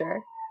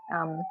culture.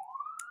 And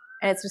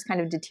it's just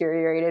kind of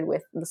deteriorated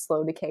with the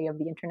slow decay of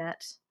the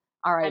internet.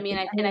 I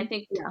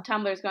think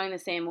Tumblr's going the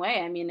same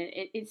way. I mean,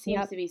 it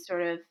seems to be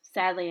sort of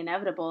sadly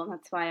inevitable, and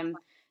that's why I'm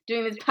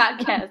doing this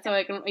podcast so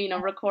I can, you know,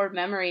 record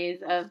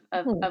memories of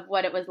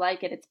what it was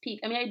like at its peak.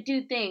 I mean, I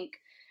do think.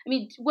 I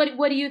mean,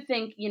 what do you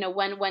think? You know,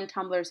 when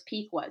Tumblr's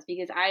peak was?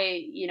 Because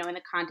I, you know, in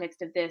the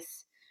context of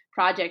this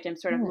project, I'm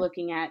sort of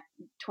looking at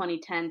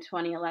 2010,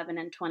 2011,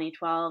 and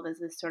 2012 as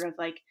this sort of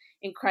like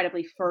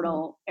incredibly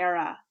fertile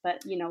era.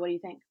 But you know, what do you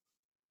think?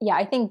 Yeah,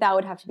 I think that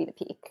would have to be the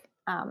peak.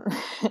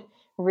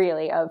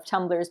 Really, of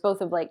Tumblr's,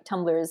 both of like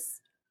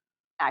Tumblr's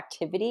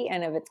activity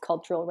and of its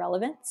cultural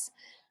relevance.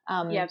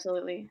 Yeah,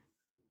 absolutely.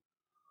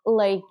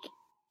 Like,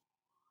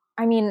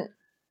 I mean,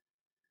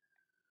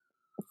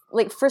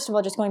 like, first of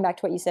all, just going back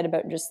to what you said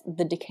about just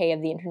the decay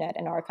of the internet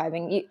and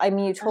archiving.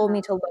 You told me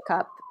to look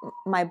up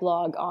my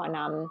blog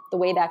on the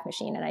Wayback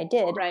Machine, and I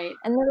did. Right.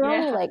 And there were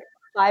only like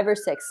 5 or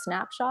 6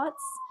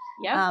 snapshots.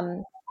 Yeah.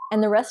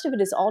 and the rest of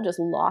it is all just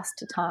lost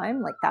to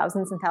time, like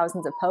thousands and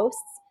thousands of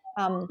posts.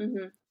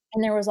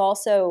 And there was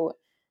also,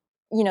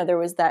 there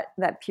was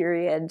that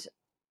period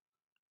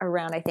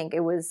around, I think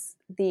it was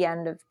the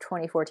end of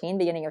 2014,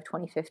 beginning of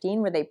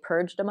 2015, where they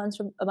purged a bunch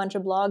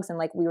of blogs, and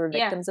like we were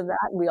victims of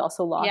that. We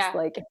also lost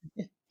like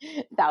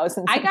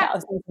thousands and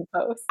thousands of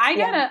posts. I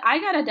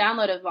got a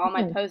download of all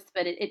my posts,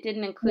 but it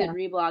didn't include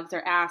reblogs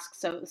or asks,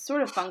 so it was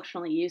sort of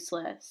functionally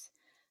useless.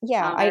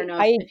 Yeah, I don't know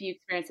if you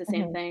experienced the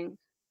same thing.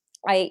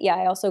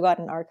 I also got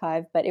an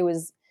archive, but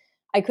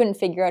I couldn't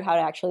figure out how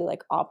to actually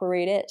like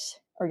operate it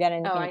or get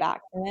anything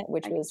back from it,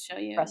 which was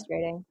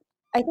frustrating.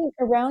 I think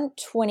around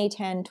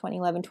 2010,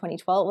 2011,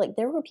 2012, like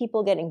there were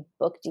people getting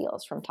book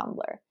deals from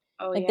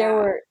Tumblr. There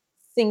were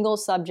single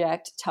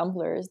subject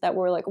Tumblrs that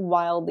were like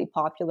wildly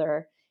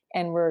popular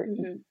and were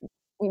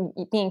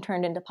being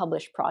turned into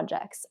published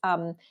projects.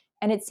 And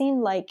it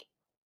seemed like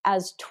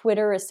as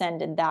Twitter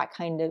ascended, that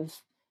kind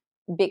of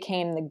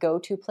became the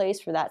go-to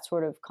place for that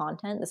sort of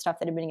content, the stuff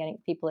that had been getting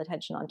people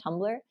attention on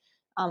Tumblr.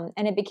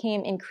 And it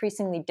became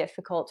increasingly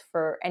difficult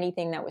for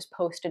anything that was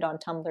posted on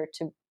Tumblr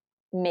to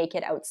make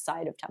it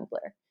outside of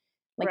Tumblr.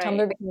 Like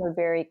Tumblr became a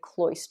very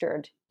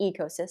cloistered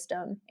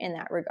ecosystem in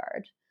that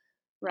regard.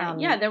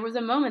 Right. There was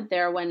a moment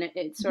there when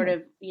it sort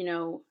of,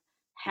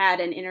 had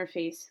an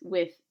interface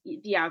with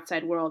the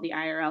outside world, the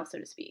IRL, so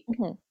to speak.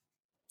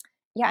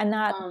 Yeah, and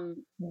that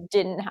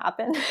didn't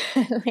happen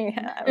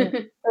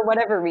for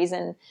whatever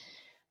reason.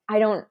 I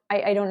don't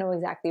know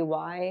exactly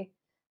why.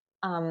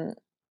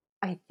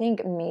 I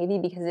think maybe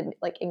because it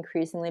like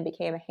increasingly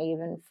became a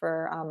haven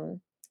for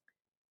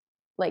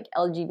like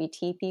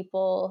LGBT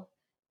people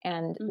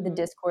and the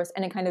discourse,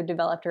 and it kind of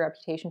developed a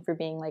reputation for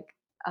being like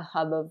a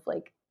hub of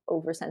like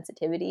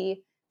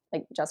oversensitivity,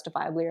 like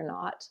justifiably or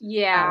not.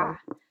 Yeah.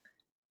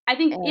 I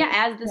think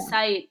as the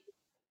site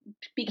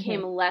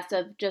became less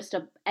of just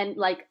a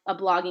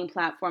blogging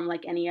platform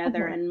like any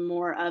other, and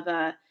more of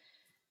a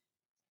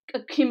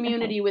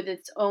community with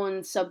its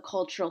own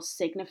subcultural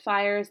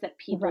signifiers that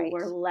people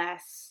were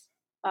less,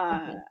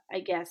 I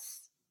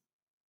guess,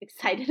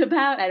 excited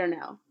about. I don't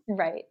know.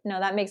 Right. No,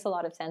 that makes a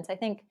lot of sense. I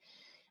think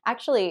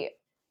actually,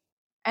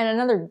 and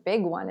another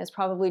big one is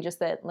probably just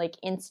that like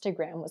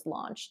Instagram was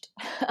launched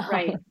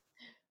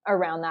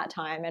around that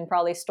time and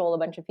probably stole a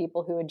bunch of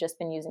people who had just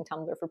been using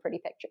Tumblr for pretty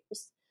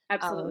pictures.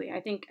 Absolutely.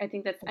 I think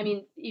that's, I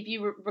mean, if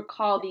you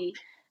recall the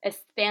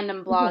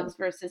fandom blogs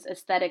versus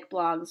aesthetic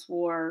blogs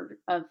war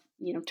of,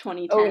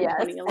 2010,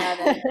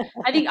 2011,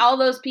 I think all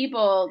those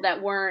people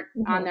that weren't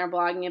on there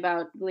blogging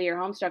about Glee or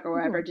Homestuck or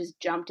whatever just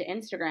jumped to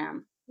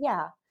Instagram.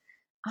 Yeah.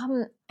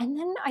 And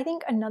then I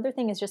think another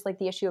thing is just like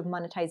the issue of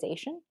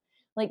monetization,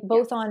 like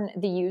both on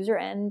the user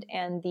end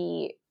and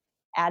the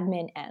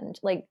admin end.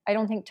 Like I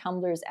don't think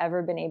Tumblr's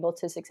ever been able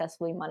to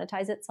successfully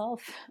monetize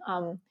itself.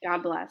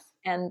 God bless.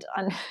 And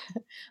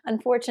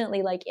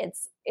unfortunately, like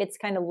it's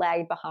kind of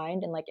lagged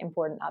behind in like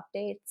important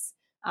updates.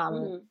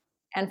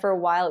 And for a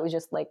while, it was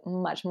just like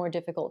much more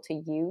difficult to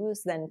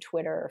use than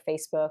Twitter or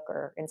Facebook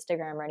or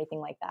Instagram or anything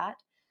like that.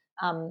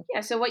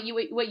 So what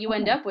you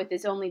end up with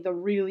is only the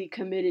really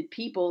committed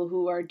people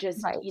who are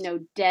just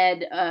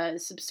dead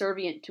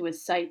subservient to a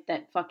site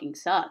that fucking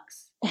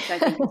sucks, which I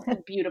think is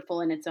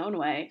beautiful in its own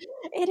way.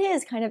 It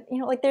is kind of,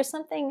 like there's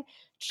something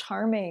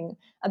charming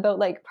about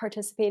like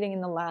participating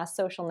in the last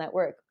social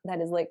network that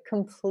is like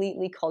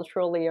completely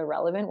culturally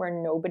irrelevant,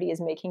 where nobody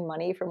is making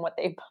money from what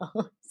they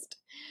post.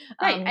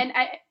 Right. And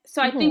I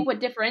think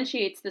what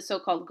differentiates the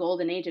so-called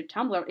golden age of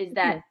Tumblr is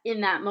that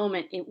in that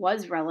moment it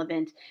was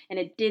relevant and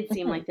it did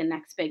seem like the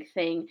next big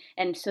thing.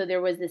 And so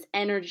there was this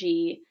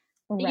energy,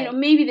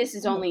 maybe this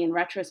is only in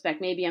retrospect,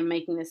 maybe I'm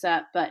making this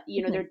up, but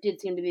there did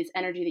seem to be this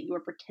energy that you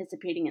were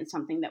participating in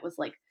something that was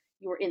like,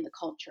 you were in the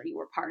culture, you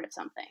were part of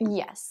something.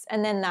 Yes.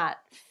 And then that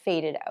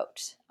faded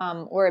out,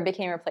 or it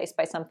became replaced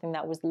by something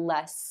that was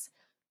less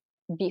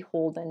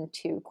beholden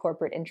to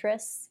corporate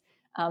interests.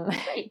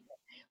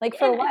 Like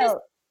for a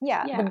while,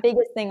 the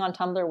biggest thing on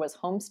Tumblr was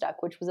Homestuck,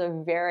 which was a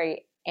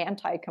very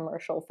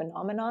anti-commercial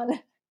phenomenon.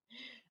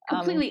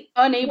 Completely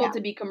unable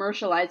to be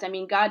commercialized. I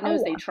mean, God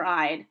knows they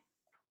tried.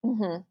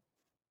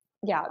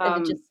 Yeah,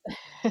 and it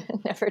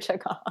just never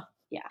took off.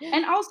 Yeah.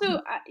 And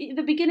also,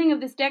 the beginning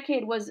of this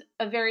decade was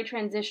a very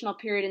transitional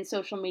period in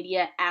social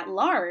media at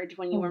large,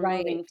 when you were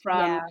moving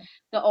from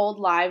the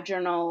old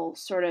LiveJournal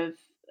sort of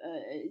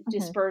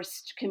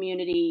dispersed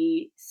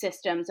community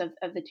systems of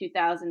the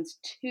 2000s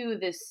to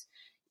this.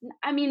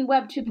 I mean,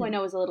 Web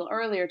 2.0 was a little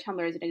earlier.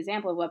 Tumblr is an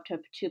example of Web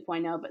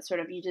 2.0, but sort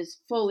of you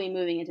just fully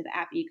moving into the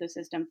app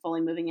ecosystem,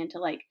 fully moving into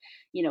like,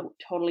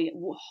 totally,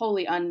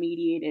 wholly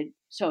unmediated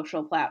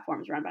social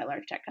platforms run by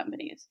large tech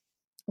companies.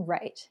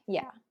 Right.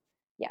 Yeah.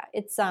 Yeah.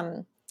 It's,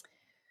 and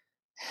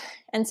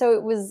so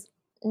it was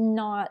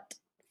not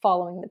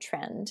following the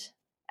trend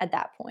at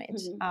that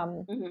point.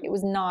 It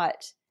was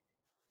not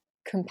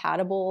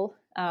compatible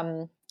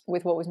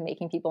with what was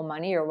making people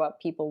money or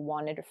what people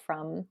wanted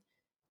from.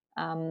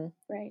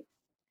 Right.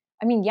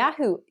 I mean,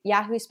 Yahoo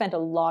spent a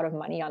lot of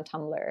money on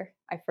Tumblr.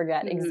 I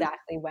forget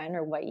exactly when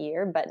or what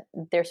year, but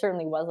there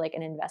certainly was like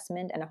an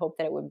investment and a hope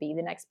that it would be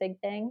the next big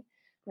thing.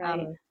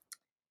 Right.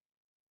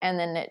 And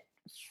then it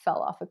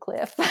fell off a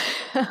cliff,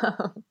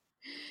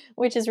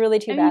 which is really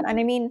too I bad. mean, And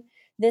I mean,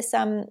 this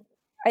I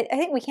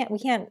think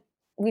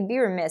we'd be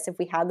remiss if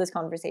we had this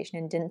conversation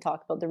and didn't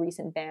talk about the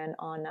recent ban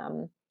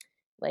on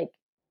like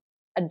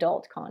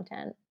adult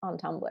content on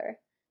Tumblr.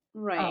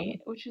 right.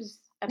 Um, Which is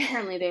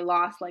apparently they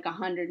lost like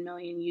 100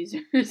 million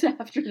users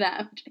after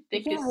that, which I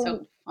think is yeah,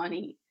 so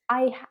funny.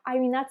 I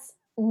mean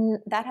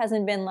that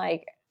hasn't been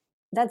like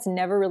that's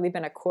never really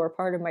been a core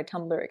part of my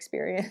Tumblr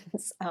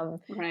experience,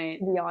 Right.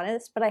 to be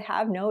honest. But I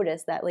have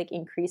noticed that like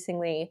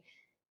increasingly,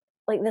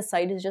 like the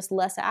site is just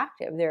less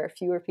active. There are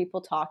fewer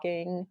people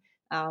talking.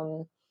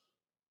 Um,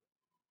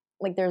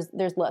 like there's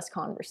less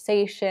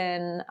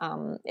conversation.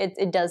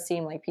 It does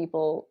seem like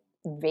people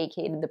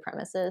vacated the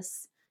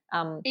premises.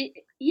 Yeah,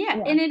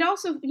 Yeah. and it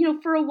also,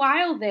 for a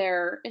while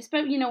there,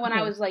 especially, when I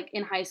Mhm, was like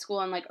in high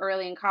school and like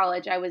early in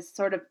college, I was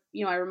sort of,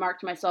 I remarked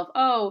to myself,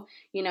 oh,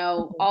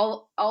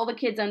 mhm. all the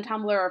kids on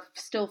Tumblr are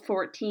still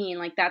 14.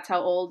 Like that's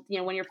how old,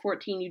 when you're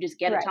 14, you just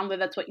get a Right. Tumblr.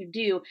 That's what you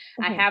do.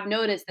 I Mhm. have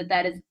noticed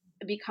that is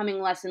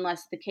becoming less and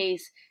less the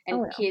case, and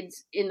Oh no.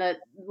 kids in the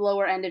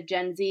lower end of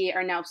Gen Z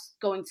are now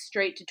going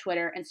straight to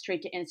Twitter and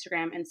straight to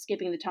Instagram and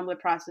skipping the Tumblr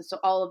process. So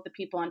all of the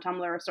people on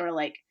Tumblr are sort of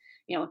like,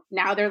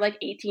 now they're like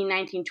 18,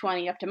 19,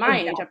 20, up to my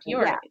age, up to Exactly.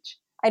 your Yeah. age.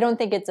 I don't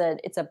think it's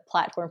a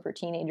platform for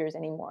teenagers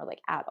anymore, like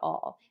at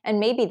all. And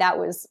maybe that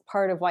was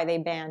part of why they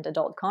banned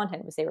adult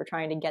content was they were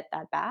trying to get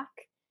that back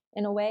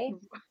in a way.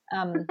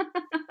 Um,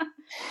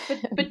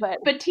 but but but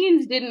but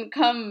teens didn't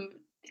come.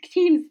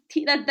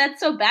 That's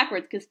so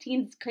backwards because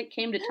teens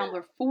came to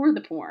Tumblr for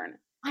the porn.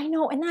 I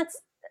know, and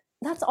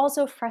that's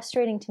also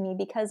frustrating to me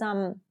because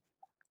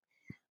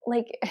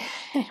like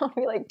I don't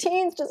feel like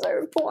teens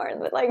deserve porn,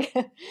 but like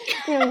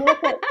you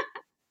look at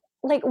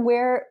like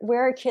where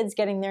are kids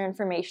getting their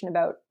information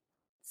about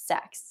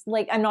sex?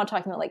 Like I'm not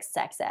talking about like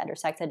sex ed or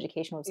sex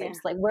education Yeah, websites.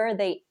 Like where are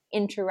they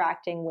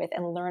interacting with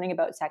and learning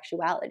about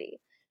sexuality?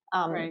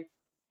 Um, right.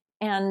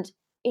 and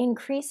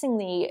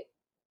increasingly,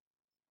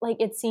 like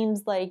it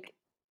seems like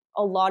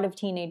a lot of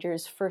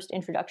teenagers' first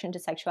introduction to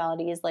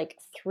sexuality is like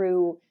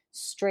through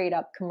straight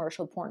up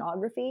commercial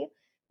pornography,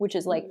 which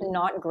is like Mhm.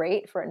 not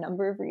great for a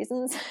number of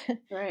reasons.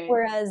 Right.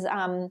 Whereas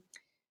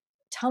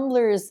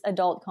Tumblr's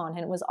adult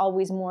content was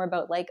always more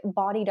about like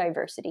body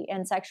diversity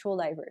and sexual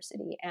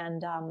diversity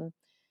and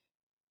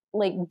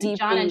like And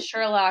John and deeply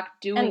Sherlock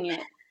and doing it.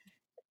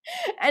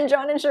 and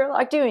John and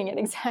Sherlock doing it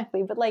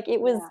exactly. But like Yeah.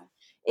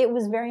 it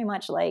was very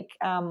much like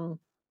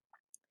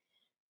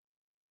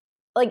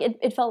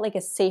it felt like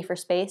a safer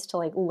space to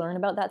like learn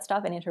about that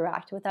stuff and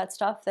interact with that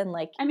stuff than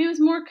like I mean, it was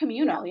more yeah.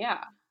 communal.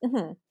 Yeah.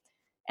 Hmm.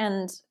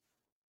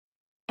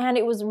 And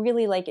it was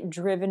really like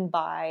driven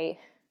by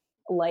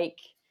like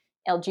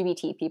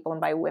LGBT people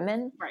and by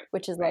women, Right.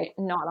 which is like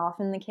Right. not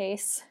often the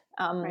case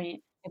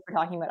Right. if we're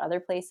talking about other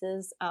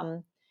places.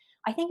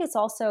 I think it's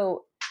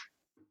also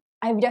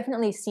I've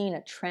definitely seen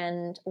a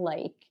trend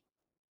like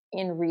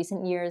in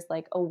recent years,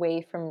 like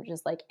away from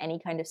just like any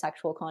kind of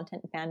sexual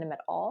content fandom at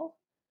all.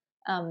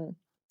 Um,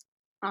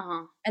 Uh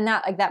huh. and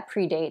that like that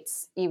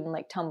predates even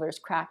like Tumblr's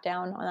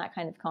crackdown on that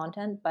kind of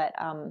content, but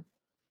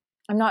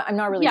I'm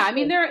not really Yeah, I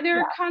mean, sure. there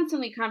Yeah. are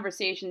constantly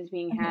conversations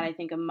being had, Mhm, I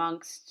think,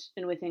 amongst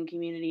and within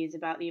communities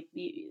about the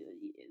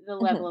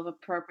mhm. level of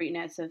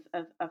appropriateness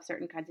of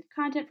certain kinds of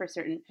content for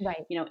certain,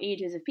 Right.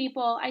 ages of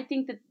people. I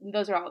think that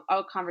those are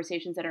all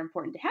conversations that are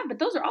important to have, but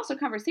those are also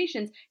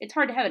conversations it's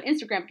hard to have on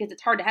Instagram because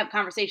it's hard to have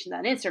conversations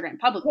on Instagram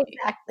publicly.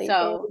 Exactly,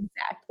 So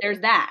there's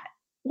exactly. that.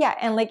 Yeah,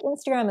 and, like,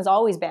 Instagram has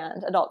always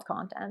banned adult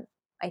content,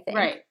 I think.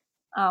 Right.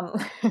 Um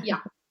Yeah.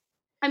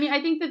 I mean,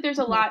 I think that there's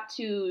a Mhm. lot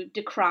to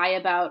decry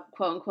about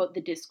quote unquote the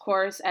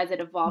discourse as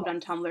it evolved on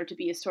Yes. Tumblr to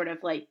be a sort of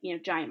like,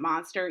 giant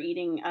monster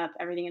eating up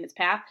everything in its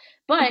path.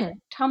 But Mhm.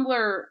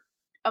 Tumblr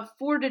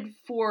afforded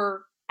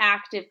for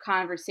active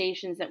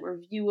conversations that were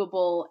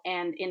viewable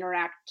and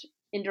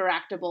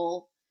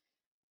interactable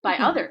by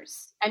Mhm.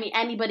 others. I mean,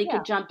 anybody Yeah.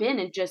 could jump in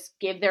and just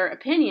give their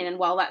opinion. And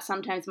while that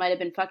sometimes might have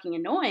been fucking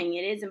annoying,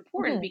 it is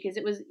important Mhm. because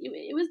it was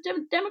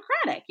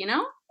democratic, you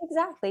know?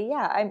 Exactly,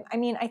 yeah. I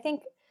mean, I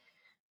think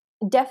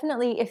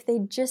definitely if they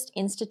just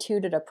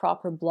instituted a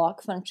proper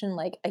block function,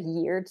 like, a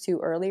year or 2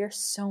 earlier,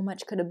 so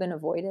much could have been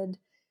avoided.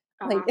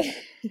 Like Uh-huh.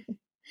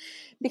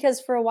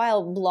 because for a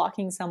while,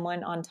 blocking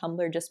someone on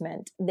Tumblr just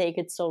meant they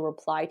could still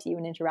reply to you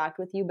and interact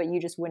with you, but you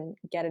just wouldn't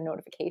get a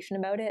notification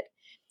about it,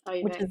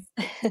 Oy which vey.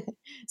 is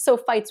so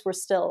fights were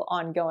still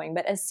ongoing.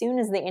 But as soon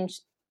as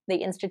they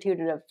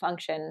instituted a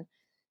function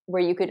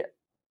where you could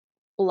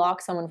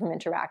block someone from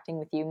interacting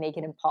with you, make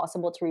it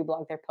impossible to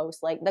reblog their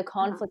post, like the Uh-huh.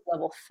 conflict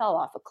level fell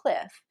off a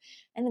cliff.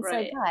 And it's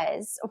like, Right.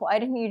 guys, why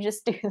didn't you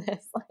just do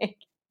this like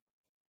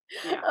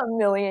Yeah. a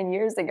million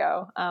years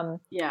ago?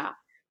 Yeah.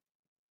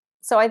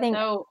 So I think,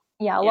 So,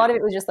 yeah, a lot yeah.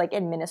 of it was just like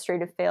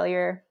administrative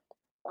failure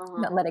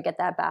Uh-huh. that let it get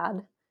that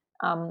bad.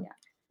 Um, Yeah.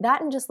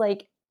 that and just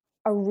like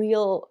a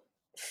real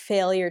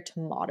failure to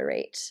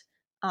moderate,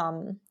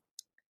 um,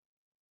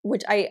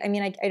 which I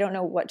mean, I don't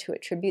know what to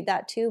attribute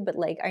that to, but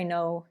like I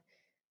know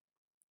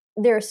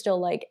there are still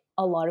like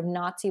a lot of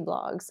Nazi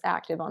blogs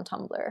active on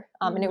Tumblr.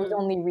 And it was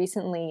only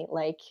recently,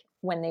 like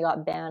when they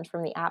got banned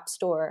from the App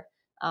Store,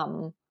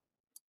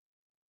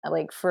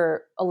 like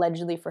for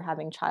allegedly for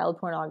having child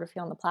pornography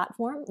on the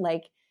platform,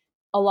 like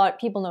a lot of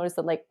people noticed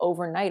that like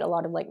overnight, a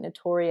lot of like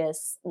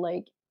notorious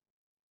like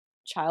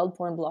child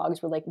porn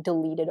blogs were like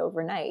deleted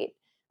overnight.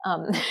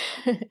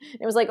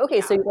 It was like,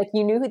 okay, so like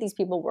you knew who these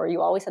people were.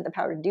 You always had the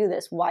power to do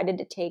this. Why did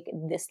it take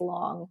this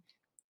long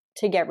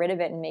to get rid of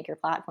it and make your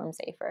platform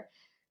safer?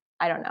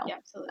 I don't know. Yeah,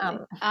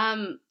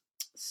 absolutely.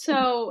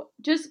 So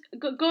just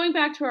going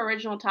back to our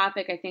original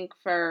topic, I think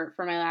for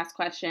my last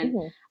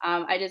question,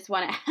 I just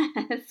want to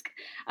ask,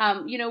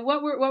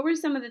 what were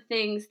some of the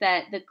things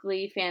that the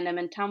Glee fandom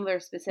and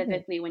Tumblr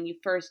specifically, when you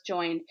first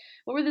joined,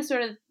 what were the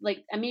sort of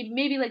like, I mean,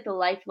 maybe like the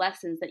life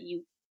lessons that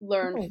you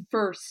learned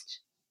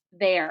first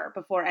there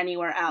before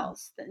anywhere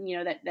else, that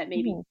that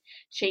maybe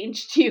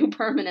changed you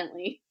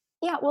permanently?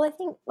 Yeah, well, I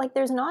think like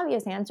there's an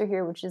obvious answer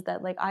here, which is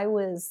that like I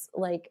was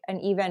like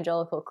an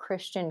evangelical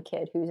Christian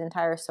kid whose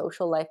entire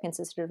social life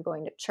consisted of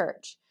going to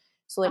church.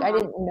 So like I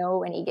didn't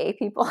know any gay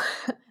people.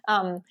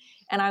 And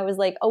I was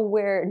like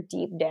aware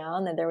deep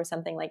down that there was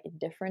something like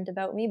different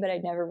about me, but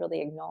I'd never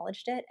really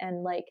acknowledged it.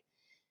 And like,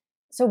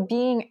 so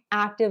being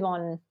active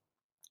on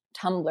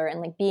Tumblr and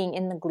like being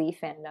in the Glee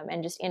fandom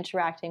and just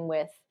interacting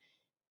with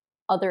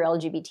other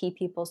LGBT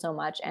people so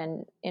much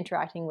and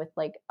interacting with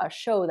like a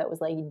show that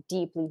was like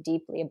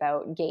deeply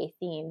about gay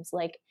themes,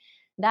 like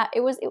that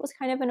it was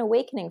kind of an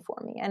awakening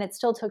for me. And it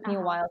still took me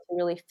a while to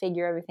really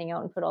figure everything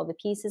out and put all the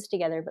pieces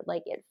together, but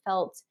like it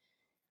felt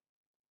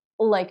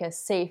like a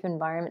safe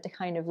environment to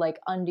kind of like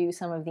undo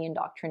some of the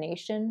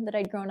indoctrination that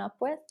I'd grown up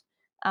with.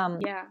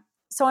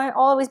 So I'll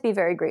always be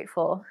very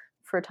grateful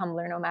for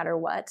Tumblr no matter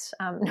what,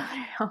 no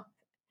matter how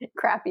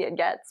crappy it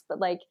gets. But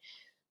like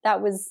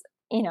that was,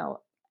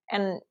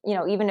 and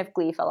even if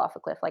Glee fell off a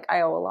cliff, like I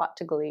owe a lot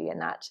to Glee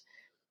and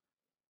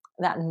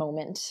that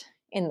moment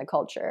in the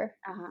culture.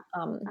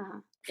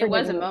 It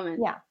was a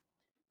moment. Yeah.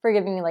 For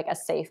giving me like a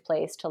safe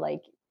place to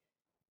like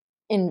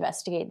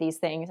investigate these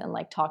things and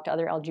like talk to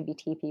other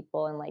LGBT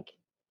people and like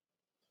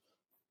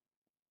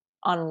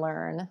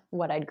unlearn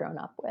what I'd grown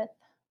up with.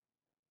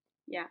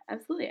 Yeah,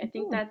 absolutely. I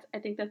think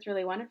that's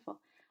really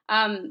wonderful.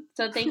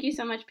 So thank you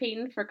so much,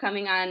 Peyton, for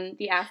coming on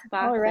the Ask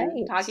Box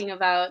and talking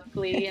about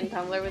Glee and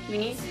Tumblr with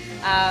me.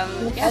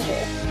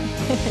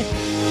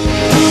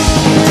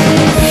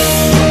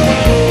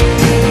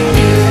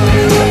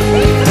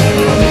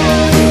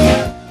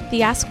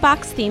 The Ask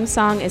Box theme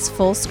song is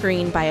Full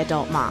Screen by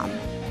Adult Mom.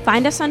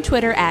 Find us on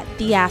Twitter at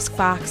The Ask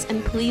Box,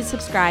 and please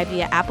subscribe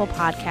via Apple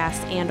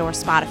Podcasts and or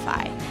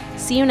Spotify.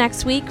 See you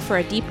next week for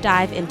a deep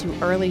dive into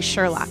early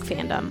Sherlock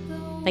fandom.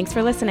 Thanks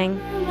for listening.